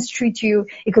parents treat you.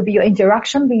 It could be your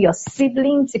interaction with your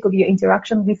siblings. It could be your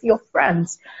interaction with your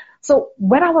friends. So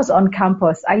when I was on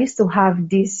campus, I used to have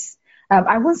this,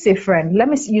 I won't say friend, let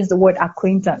me use the word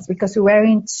acquaintance, because we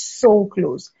weren't so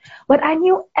close. But I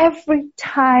knew every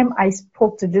time I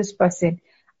spoke to this person,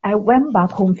 I went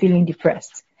back home feeling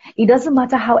depressed. It doesn't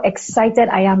matter how excited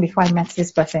I am before I met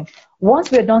this person. Once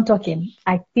we're done talking,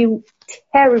 I feel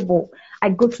terrible. I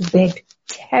go to bed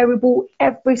terrible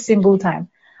every single time.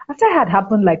 After it had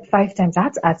happened like 5 times, I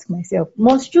had to ask myself,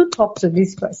 must you talk to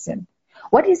this person?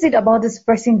 What is it about this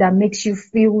person that makes you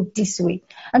feel this way?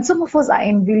 And some of us are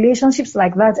in relationships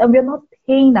like that and we're not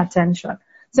paying attention.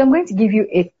 So I'm going to give you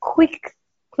a quick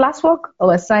classwork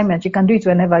or assignment. You can do it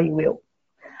whenever you will.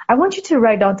 I want you to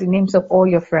write down the names of all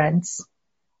your friends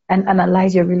and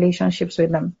analyze your relationships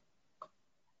with them.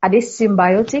 Are they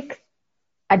symbiotic?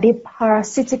 Are they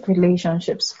parasitic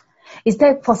relationships? Is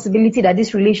there a possibility that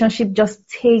this relationship just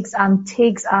takes and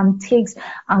takes and takes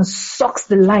and sucks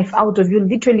the life out of you?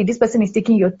 Literally, this person is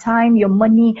taking your time, your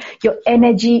money, your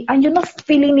energy, and you're not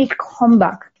feeling it come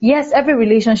back. Yes, every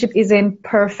relationship isn't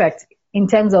perfect in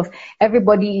terms of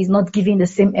everybody is not giving the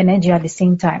same energy at the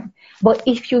same time. But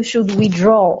if you should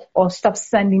withdraw or stop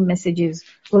sending messages,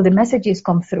 will the messages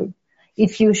come through?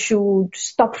 If you should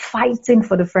stop fighting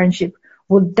for the friendship,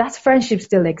 would that friendship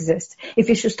still exist? If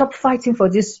you should stop fighting for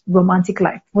this romantic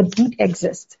life, would it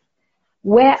exist?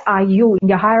 Where are you in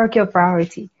your hierarchy of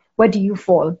priority? Where do you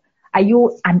fall? Are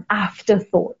you an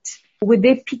afterthought? Would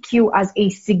they pick you as a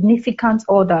significant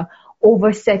other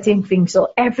over certain things?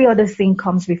 So every other thing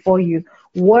comes before you.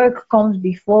 Work comes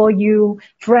before you.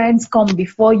 Friends come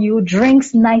before you.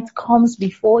 Drinks night comes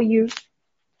before you.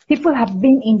 People have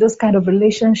been in those kind of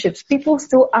relationships. People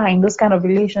still are in those kind of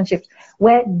relationships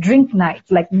where drink night,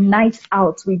 like night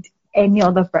out with any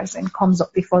other person, comes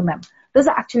up before them. Those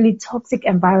are actually toxic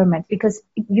environments because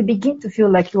you begin to feel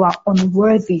like you are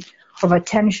unworthy of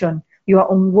attention. You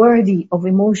are unworthy of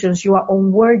emotions. You are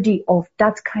unworthy of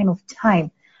that kind of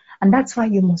time. And that's why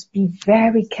you must be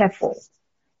very careful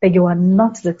that you are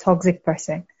not the toxic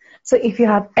person. So if you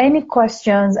have any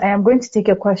questions, I am going to take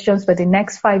your questions for the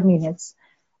next 5 minutes.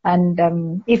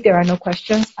 And if there are no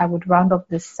questions, I would round up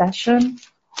this session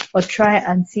or try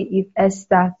and see if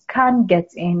Esther can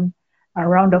get in a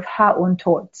round of her own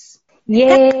thoughts.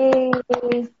 Yay!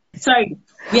 Sorry.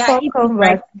 Welcome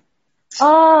back.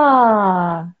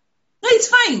 Ah. No, it's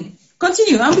fine.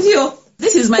 Continue. I'm with you.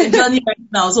 This is my journey right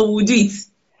now, so we'll do it.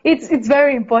 It's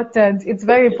very important. It's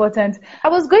very important. I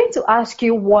was going to ask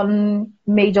you one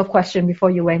major question before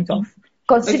you went off.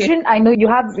 Considering I know you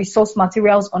have resource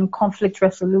materials on conflict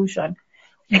resolution.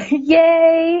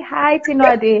 Yay! Hi,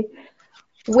 Tinode.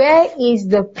 Where is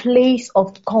the place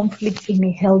of conflict in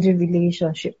a healthy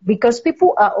relationship? Because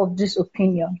people are of this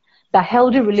opinion that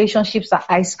healthy relationships are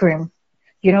ice cream.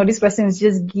 This person is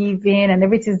just giving and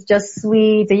everything's just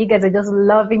sweet and you guys are just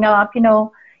loving up,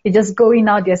 You're just going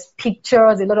out, there's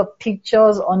pictures, a lot of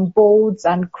pictures on boats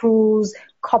and cruise,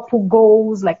 couple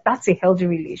goals, like that's a healthy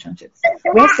relationship.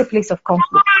 Where's the place of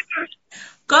conflict?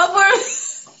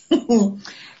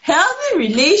 Healthy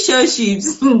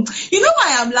relationships. You know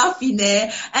why I'm laughing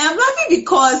there? I am laughing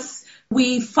because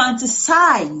we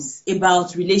fantasize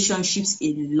about relationships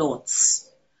a lot,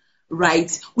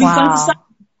 right? We fantasize.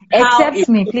 Accept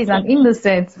me, please, I'm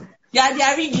innocent. Yeah, they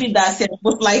are really that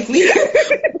most likely.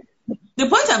 The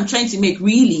point I'm trying to make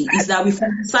really is that we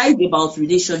fantasize about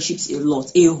relationships a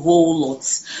lot, a whole lot,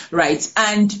 right?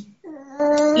 And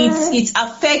it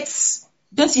affects.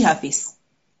 Don't see her face.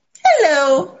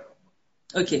 Hello.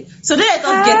 Okay, so then I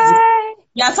don't get it.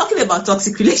 We are talking about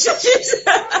toxic relationships.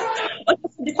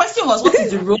 The question was, what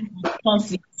is the role of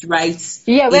conflict, right?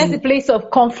 Yeah, where's the place of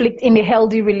conflict in a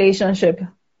healthy relationship?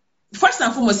 First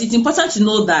and foremost, it's important to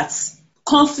know that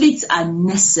conflicts are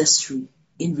necessary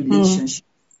in relationships.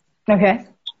 Okay.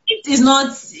 It's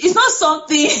not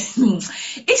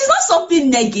something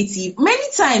negative.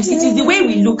 Many times it is the way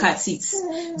we look at it.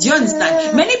 Do you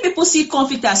understand? Many people see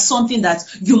conflict as something that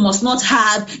you must not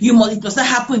have, it must not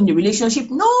happen in the relationship.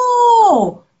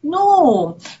 No.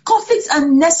 Conflicts are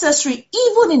necessary,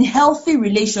 even in healthy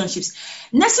relationships.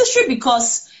 Necessary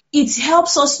because it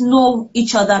helps us know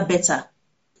each other better.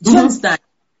 Do you understand?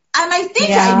 And I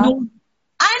think I don't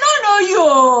know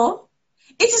you.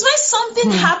 It is when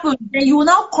something happens, then you will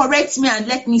now correct me and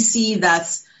let me see that.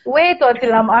 Wait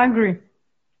until I'm angry.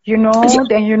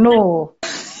 Then you know.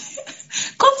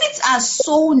 Conflicts are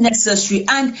so necessary,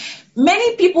 and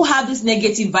many people have this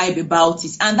negative vibe about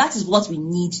it, and that is what we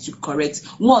need to correct.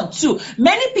 1, 2,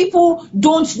 many people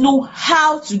don't know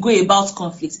how to go about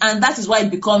conflict, and that is why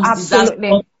it becomes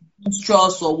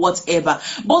disastrous or whatever.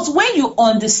 But when you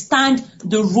understand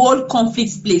the role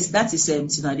conflict plays, that is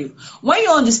Tinade. When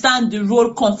you understand the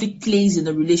role conflict plays in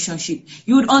a relationship,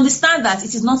 you would understand that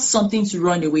it is not something to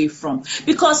run away from.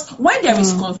 Because when there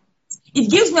is conflict, it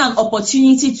gives me an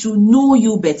opportunity to know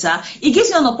you better. It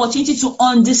gives me an opportunity to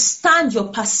understand your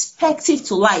perspective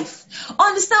to life.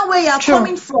 Understand where you're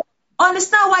coming from.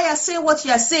 Understand why you're saying what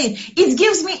you're saying. It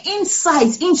gives me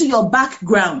insight into your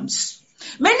background.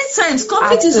 Many times,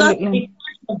 conflict is not a clash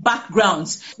of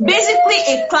backgrounds. Basically,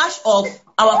 a clash of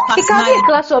our personality. It can be a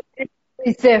clash of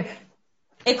itself.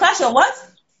 A clash of what?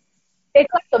 A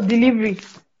clash of delivery.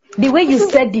 The way you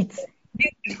said it.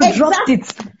 You dropped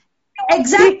it.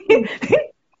 Exactly.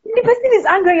 The person is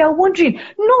angry, you're wondering,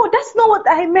 no, that's not what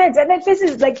I meant. And then the person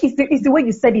is like, it's the way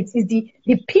you said it. It's the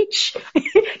pitch,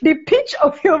 the pitch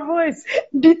of your voice,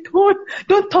 the tone.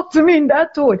 Don't talk to me in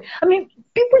that tone. I mean,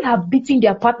 people have beaten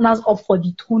their partners up for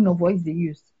the tone of voice they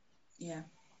use. Yeah.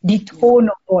 The tone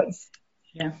of voice.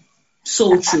 Yeah.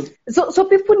 So true. So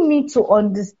people need to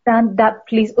understand that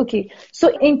place. Okay.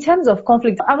 So in terms of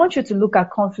conflict, I want you to look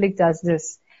at conflict as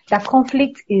this. That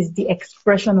conflict is the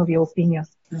expression of your opinion.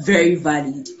 Very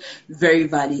valid. Very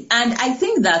valid. And I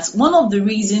think that one of the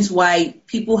reasons why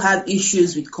people have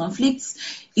issues with conflicts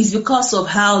is because of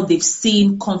how they've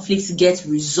seen conflicts get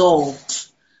resolved,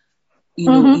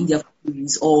 in their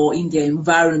families or in their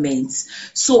environments.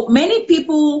 So many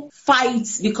people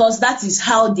fight because that is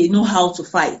how they know how to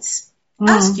fight.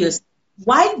 Ask yourself,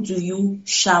 why do you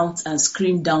shout and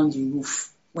scream down the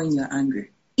roof when you're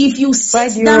angry? If you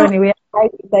sit down, run away and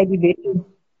sit inside the bedroom?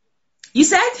 You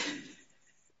said?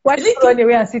 Why do you run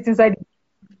away and sit inside the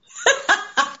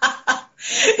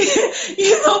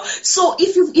So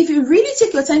if you really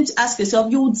take your time to ask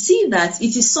yourself, you would see that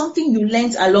it is something you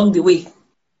learned along the way.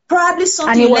 Probably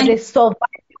something and it was a survival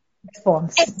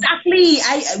response. Exactly.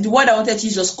 The word I wanted to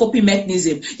use was coping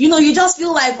mechanism. You just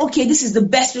feel like, okay, this is the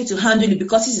best way to handle it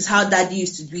because this is how daddy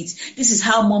used to do it. This is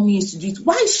how mommy used to do it.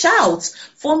 Why shout?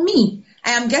 For me,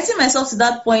 I am getting myself to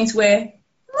that point where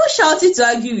I'm not shouting to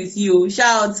argue with you.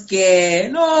 Shout, care.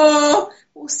 No.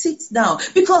 Sit down.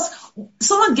 Because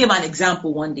someone gave an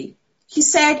example one day. He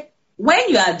said, when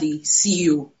you are the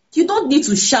CEO, you don't need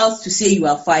to shout to say you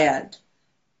are it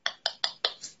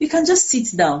You can just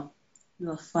sit down.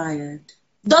 You are fired.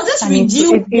 Does it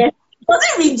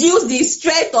reduce the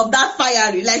strength of that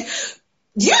firing? Like,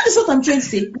 do you understand what I'm trying to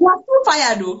say? You are still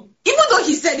fired though. Even though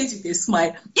he said it with a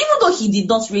smile, even though he did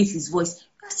not raise his voice,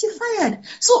 you are still fired.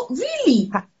 So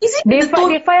really, is it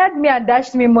they fired me and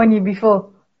dashed me money before.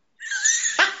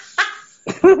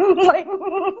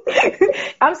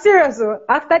 I'm serious. So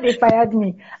after they fired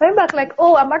me, I went back like,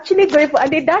 oh, I'm actually grateful,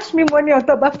 and they dashed me money on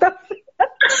top after.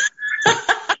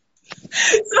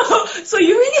 So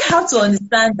you really have to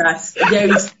understand that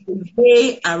there is a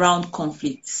way around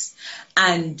conflicts,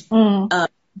 and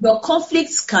your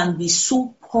conflicts can be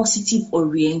so positive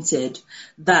oriented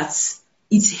that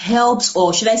it helps,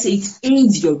 or should I say it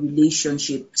aids your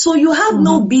relationship. So you have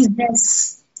no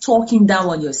business talking down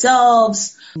on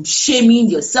yourselves, shaming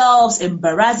yourselves,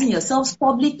 embarrassing yourselves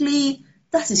publicly.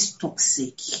 That is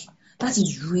toxic. That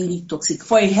is really toxic.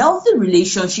 For a healthy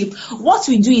relationship, what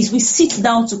we do is we sit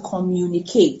down to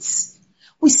communicate.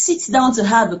 We sit down to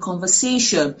have a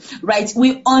conversation, right?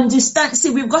 We understand.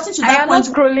 See, we've gotten to that point.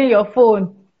 You're not scrolling your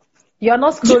phone. You're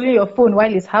not scrolling your phone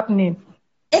while it's happening.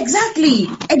 Exactly.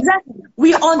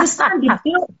 We understand it.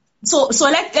 So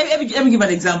let me give an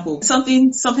example.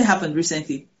 Something happened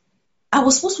recently. What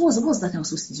was that I was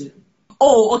supposed to do?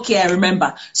 Oh, okay, I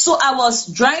remember. So I was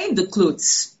drying the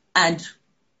clothes and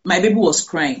my baby was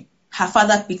crying. Her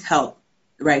father picked her up,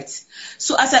 right?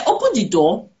 So as I opened the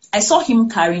door, I saw him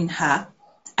carrying her.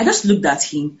 I just looked at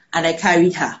him and I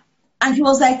carried her. And he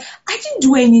was like, I didn't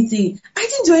do anything.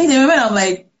 And I'm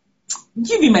like,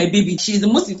 give me my baby. She's the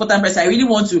most important person. I really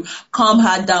want to calm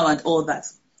her down and all that.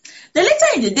 Then later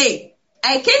in the day,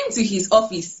 I came to his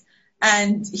office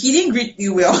and he didn't greet me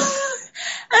well.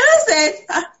 And I said,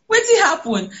 what did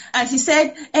happen? And he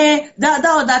said,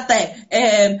 that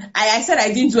time, I said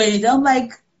I didn't do anything. I'm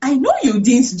like, I know you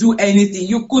didn't do anything.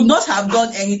 You could not have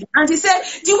done anything. And he said,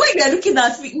 the way you're looking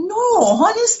at me, no,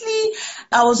 honestly,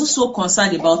 I was just so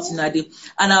concerned about Tinade.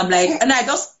 And I'm like, and I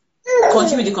just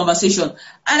continued the conversation.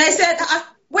 And I said,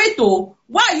 wait,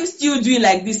 why are you still doing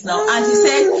like this now? And he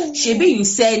said, Shebi, you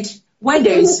said when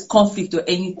there is conflict or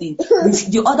anything,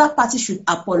 the other party should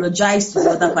apologize to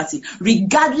the other party,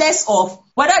 regardless of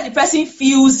whether the person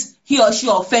feels he or she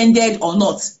offended or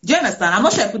not. Do you understand? I'm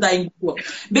not sure I put that in before.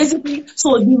 Basically,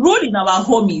 so the rule in our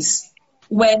home is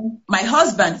when my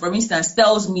husband, for instance,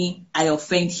 tells me I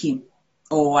offend him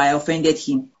or I offended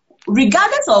him,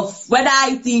 regardless of whether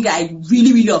I think I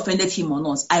really, really offended him or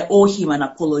not, I owe him an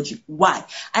apology. Why?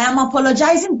 I am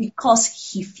apologizing because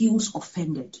he feels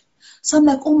offended. So I'm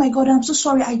like, oh my God, I'm so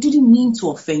sorry. I didn't mean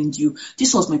to offend you.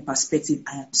 This was my perspective.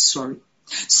 I am sorry.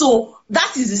 So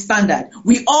that is the standard.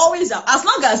 We always have, as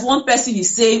long as one person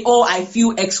is saying, oh, I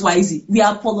feel XYZ, we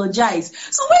apologize.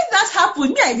 So when that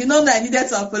happened, me, I did not know I needed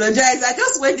to apologize. I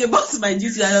just went about my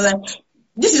duty and I was like,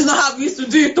 this is not how we used to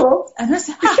do it, though. And I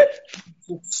said, I'm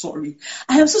so sorry.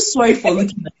 I am so sorry for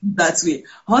looking at it that way.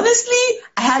 Honestly,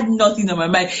 I had nothing on my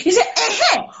mind. He said,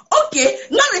 okay,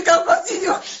 now we can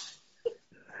continue.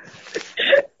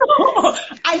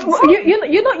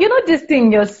 You know, this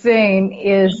thing you're saying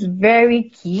is very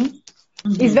key.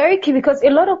 Mm-hmm. It's very key because a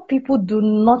lot of people do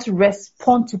not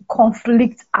respond to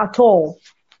conflict at all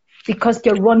because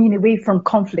they're running away from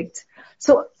conflict.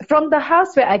 So from the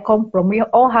house where I come from, we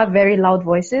all have very loud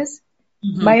voices.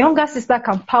 Mm-hmm. My younger sister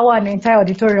can power an entire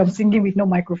auditorium singing with no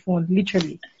microphone,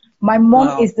 literally. My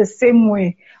mom is the same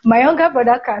way. My younger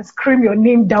brother can scream your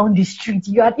name down the street.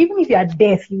 Even if you are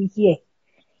deaf, you hear.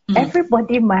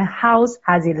 Everybody in my house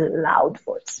has a loud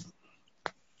voice.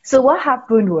 So what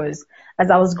happened was,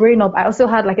 as I was growing up, I also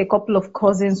had like a couple of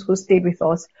cousins who stayed with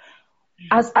us.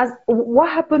 What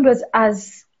happened was,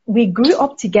 as we grew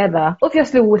up together,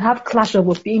 obviously we would have clash of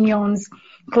opinions,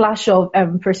 clash of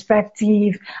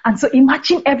perspective. And so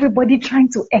imagine everybody trying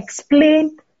to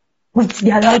explain with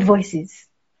their loud voices.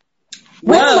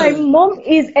 When my mom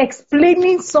is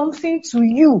explaining something to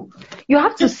you, you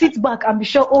have to sit back and be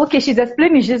sure, okay, she's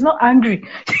explaining, she's not angry.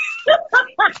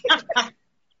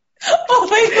 Oh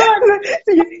my God.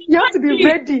 You have to be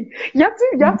ready. You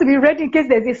have to be ready in case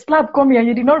there's a slap coming and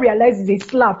you did not realize it's a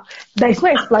slap. There is no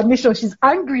explanation. She's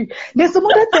angry. There's some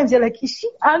other times you're like, is she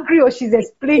angry or she's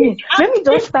explaining? Let me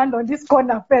just stand on this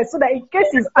corner first so that in case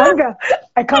it's anger,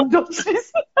 I can do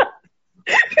this.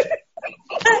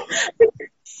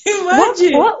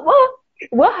 Imagine.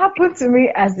 What happened to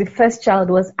me as the first child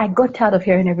was I got tired of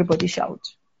hearing everybody shout.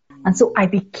 And so I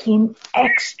became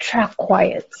extra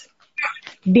quiet.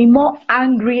 The more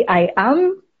angry I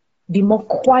am, the more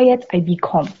quiet I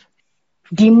become.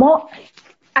 The more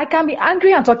I can be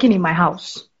angry and talking in my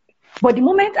house. But the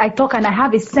moment I talk and I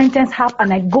have a sentence half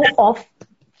and I go off,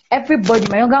 everybody,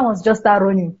 my younger ones just start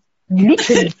running.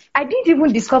 Literally. I didn't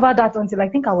even discover that until I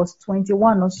think I was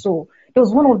 21 or so. There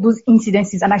was one of those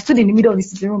incidences and I stood in the middle of the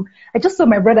sitting room. I just saw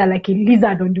my brother like a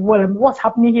lizard on the wall. And what's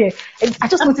happening here? And I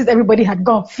just noticed everybody had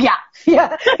gone, fear.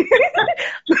 Guys,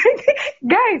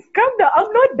 calm down.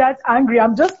 I'm not that angry.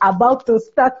 I'm just about to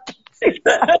start. But it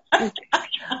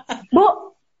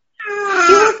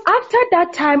was after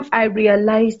that time I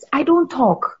realized I don't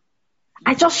talk.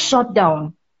 I just shut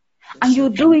down. And you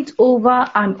do it over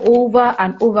and over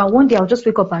and over. One day I'll just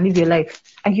wake up and live your life.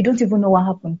 And you don't even know what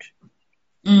happened.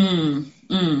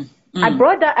 I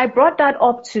brought that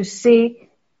up to say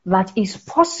that it's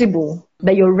possible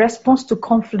that your response to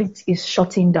conflict is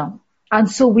shutting down. And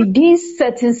so within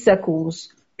certain circles,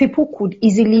 people could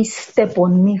easily step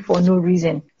on me for no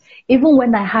reason. Even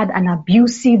when I had an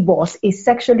abusive boss, a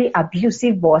sexually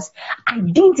abusive boss, I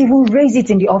didn't even raise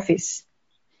it in the office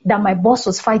that my boss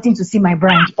was fighting to see my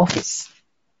brand office.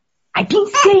 I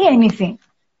didn't say anything.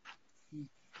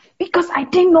 Because I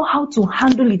didn't know how to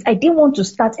handle it. I didn't want to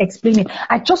start explaining.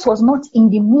 I just was not in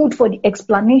the mood for the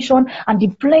explanation and the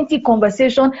plenty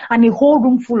conversation and a whole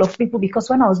room full of people. Because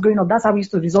when I was growing up, that's how we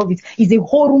used to resolve it. It's a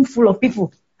whole room full of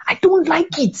people. I don't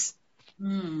like it.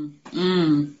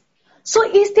 So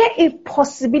is there a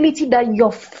possibility that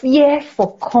your fear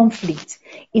for conflict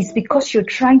is because you're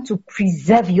trying to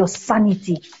preserve your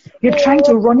sanity? You're trying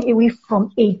to run away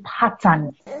from a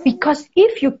pattern. Because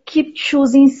if you keep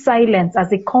choosing silence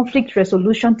as a conflict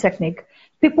resolution technique,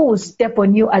 people will step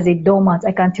on you as a doormat.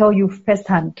 I can tell you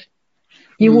firsthand.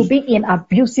 You will be in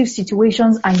abusive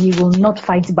situations and you will not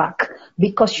fight back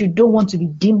because you don't want to be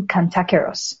deemed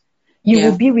cantankerous. You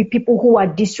will be with people who are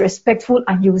disrespectful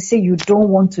and you will say you don't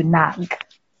want to nag.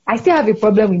 I still have a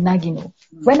problem with nagging.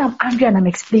 When I'm angry and I'm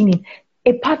explaining,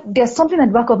 there's something at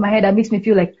the back of my head that makes me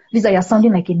feel like, Lisa, you're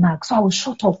sounding like a nag. So I will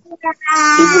shut up. Even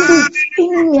though it's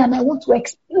paining me and I want to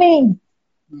explain.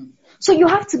 So you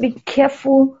have to be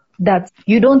careful that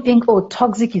you don't think, oh,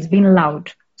 toxic is being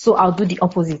loud. So I'll do the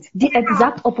opposite. The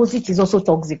exact opposite is also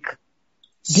toxic.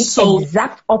 The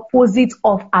exact opposite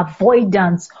of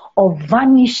avoidance, of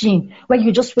vanishing, where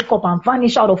you just wake up and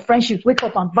vanish out of friendships, wake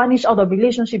up and vanish out of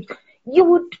relationships, you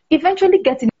would eventually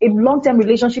get in a long-term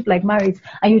relationship like marriage,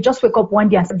 and you just wake up one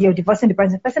day and say you're divorcing the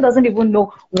person. The person doesn't even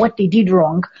know what they did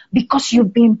wrong because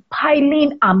you've been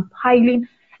piling and piling.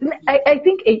 I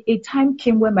think a time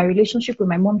came when my relationship with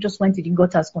my mom just went to the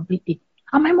gutters completely.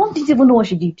 And my mom didn't even know what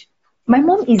she did. My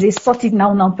mom is a sorted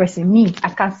now person. Me, I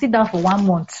can sit down for 1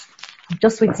 month. I'm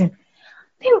just waiting.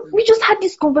 Then we just had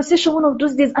this conversation one of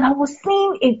those days, and I was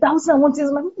saying 1,001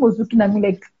 things. My mom was looking at me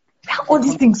like, where are all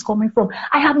these things coming from?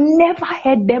 I have never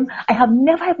heard them. I have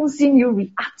never even seen you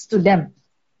react to them.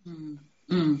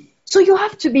 So you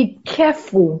have to be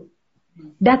careful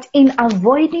that in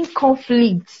avoiding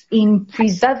conflict, in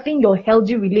preserving your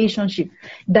healthy relationship,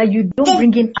 that you don't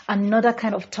bring in another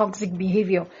kind of toxic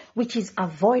behavior, which is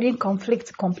avoiding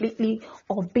conflict completely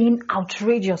or being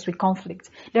outrageous with conflict.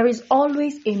 There is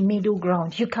always a middle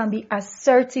ground. You can be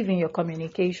assertive in your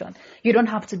communication. You don't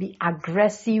have to be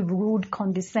aggressive, rude,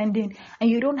 condescending, and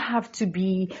you don't have to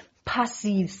be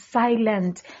passive,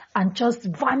 silent, and just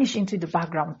vanish into the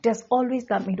background. There's always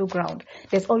that middle ground.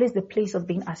 There's always the place of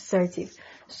being assertive.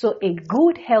 So a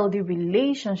good, healthy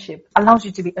relationship allows you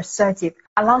to be assertive,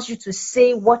 allows you to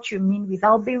say what you mean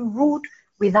without being rude,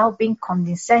 without being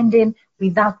condescending,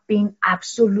 without being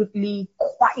absolutely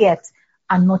quiet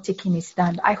and not taking a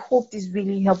stand. I hope this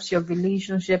really helps your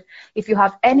relationship. If you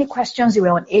have any questions you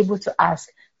were unable to ask,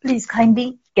 please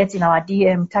kindly get in our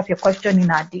DM, type your question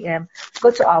in our DM, go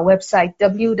to our website,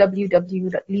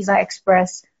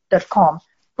 www.lisaexpress.com.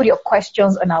 Put your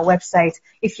questions on our website.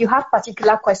 If you have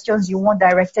particular questions you want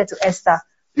directed to Esther,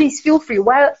 please feel free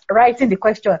while writing the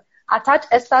question. Attach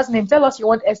Esther's name. Tell us you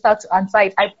want Esther to answer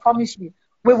it. I promise you,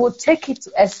 we will take it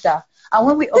to Esther. And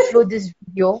when we upload this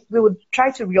video, we will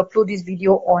try to re-upload this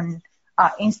video on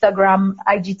Instagram,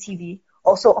 IGTV,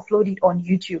 also upload it on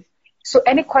YouTube. So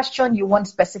any question you want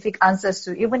specific answers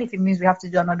to, even if it means we have to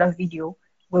do another video,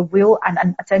 we will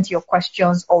and attend to your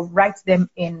questions or write them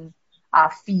in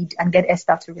our feed and get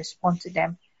Esther to respond to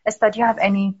them. Esther, do you have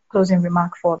any closing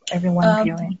remark for everyone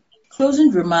viewing?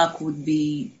 Closing remark would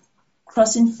be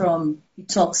crossing from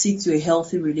toxic to a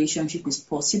healthy relationship is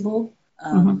possible.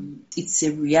 It's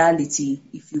a reality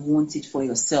if you want it for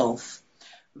yourself,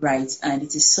 right? And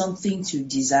it is something to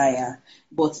desire.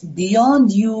 But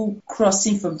beyond you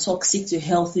crossing from toxic to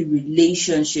healthy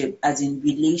relationship, as in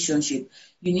relationship,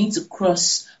 you need to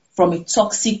cross from a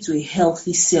toxic to a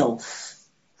healthy self,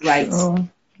 right?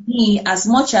 Me, as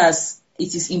much as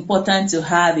it is important to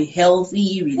have a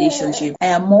healthy relationship, I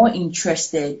am more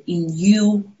interested in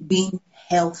you being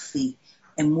healthy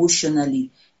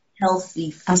emotionally,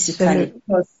 healthy physically.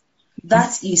 Because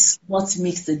that is what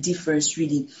makes the difference,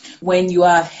 really. When you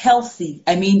are healthy,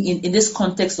 I mean, in this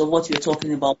context of what we're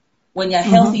talking about, when you're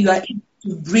healthy, you are able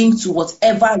to bring to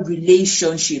whatever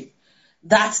relationship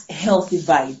that healthy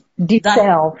vibe.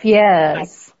 Self,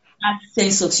 yes. That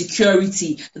sense of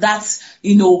security, that,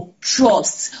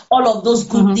 trust, all of those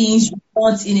good things you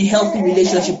want in a healthy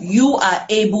relationship, you are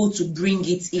able to bring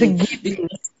it in.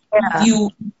 Because if you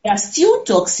are still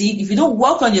toxic, if you don't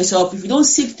work on yourself, if you don't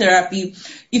seek therapy,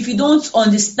 if you don't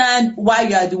understand why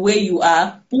you are the way you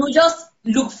are, you just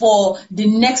look for the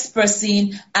next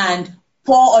person and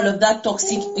pour all of that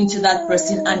toxic into that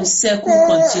person, and the circle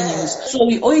continues. So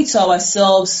we owe it to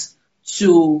ourselves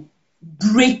to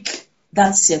break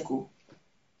that circle,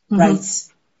 right?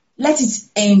 Let it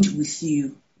end with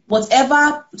you.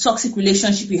 Whatever toxic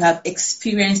relationship you have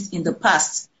experienced in the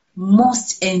past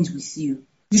must end with you.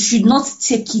 You should not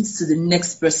take it to the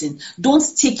next person. Don't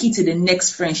take it to the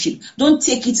next friendship. Don't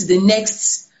take it to the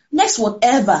next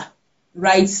whatever,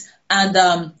 right?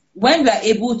 And when we are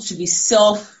able to be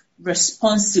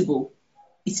self-responsible,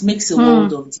 it makes a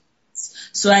world of difference.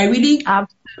 So I really...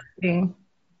 Absolutely.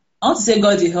 I want to say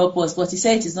God will help us, but he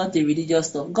said it is not a religious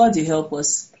stuff. God will help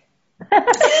us.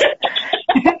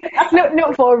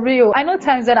 No, for real. I know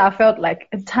times that I felt like,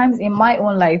 times in my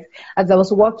own life, as I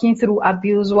was walking through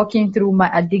abuse, walking through my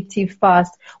addictive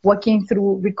past, walking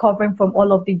through recovering from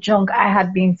all of the junk I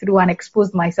had been through and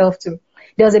exposed myself to.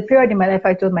 There was a period in my life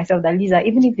I told myself that, Lisa,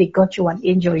 even if they got you an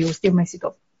angel, you will still mess it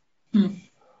up.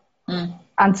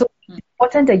 And so it's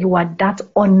important that you are that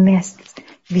honest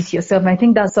with yourself. And I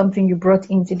think that's something you brought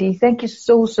in today. Thank you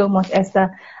so, so much,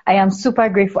 Esther. I am super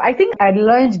grateful. I think I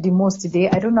learned the most today.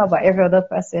 I don't know about every other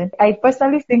person. I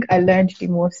personally think I learned the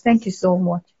most. Thank you so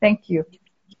much. Thank you.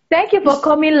 Thank you for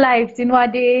coming live,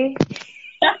 Tinuade.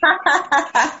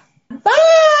 Bye.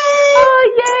 Oh,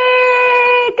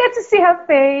 yay. Get to see her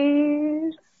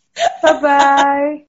face. Bye-bye.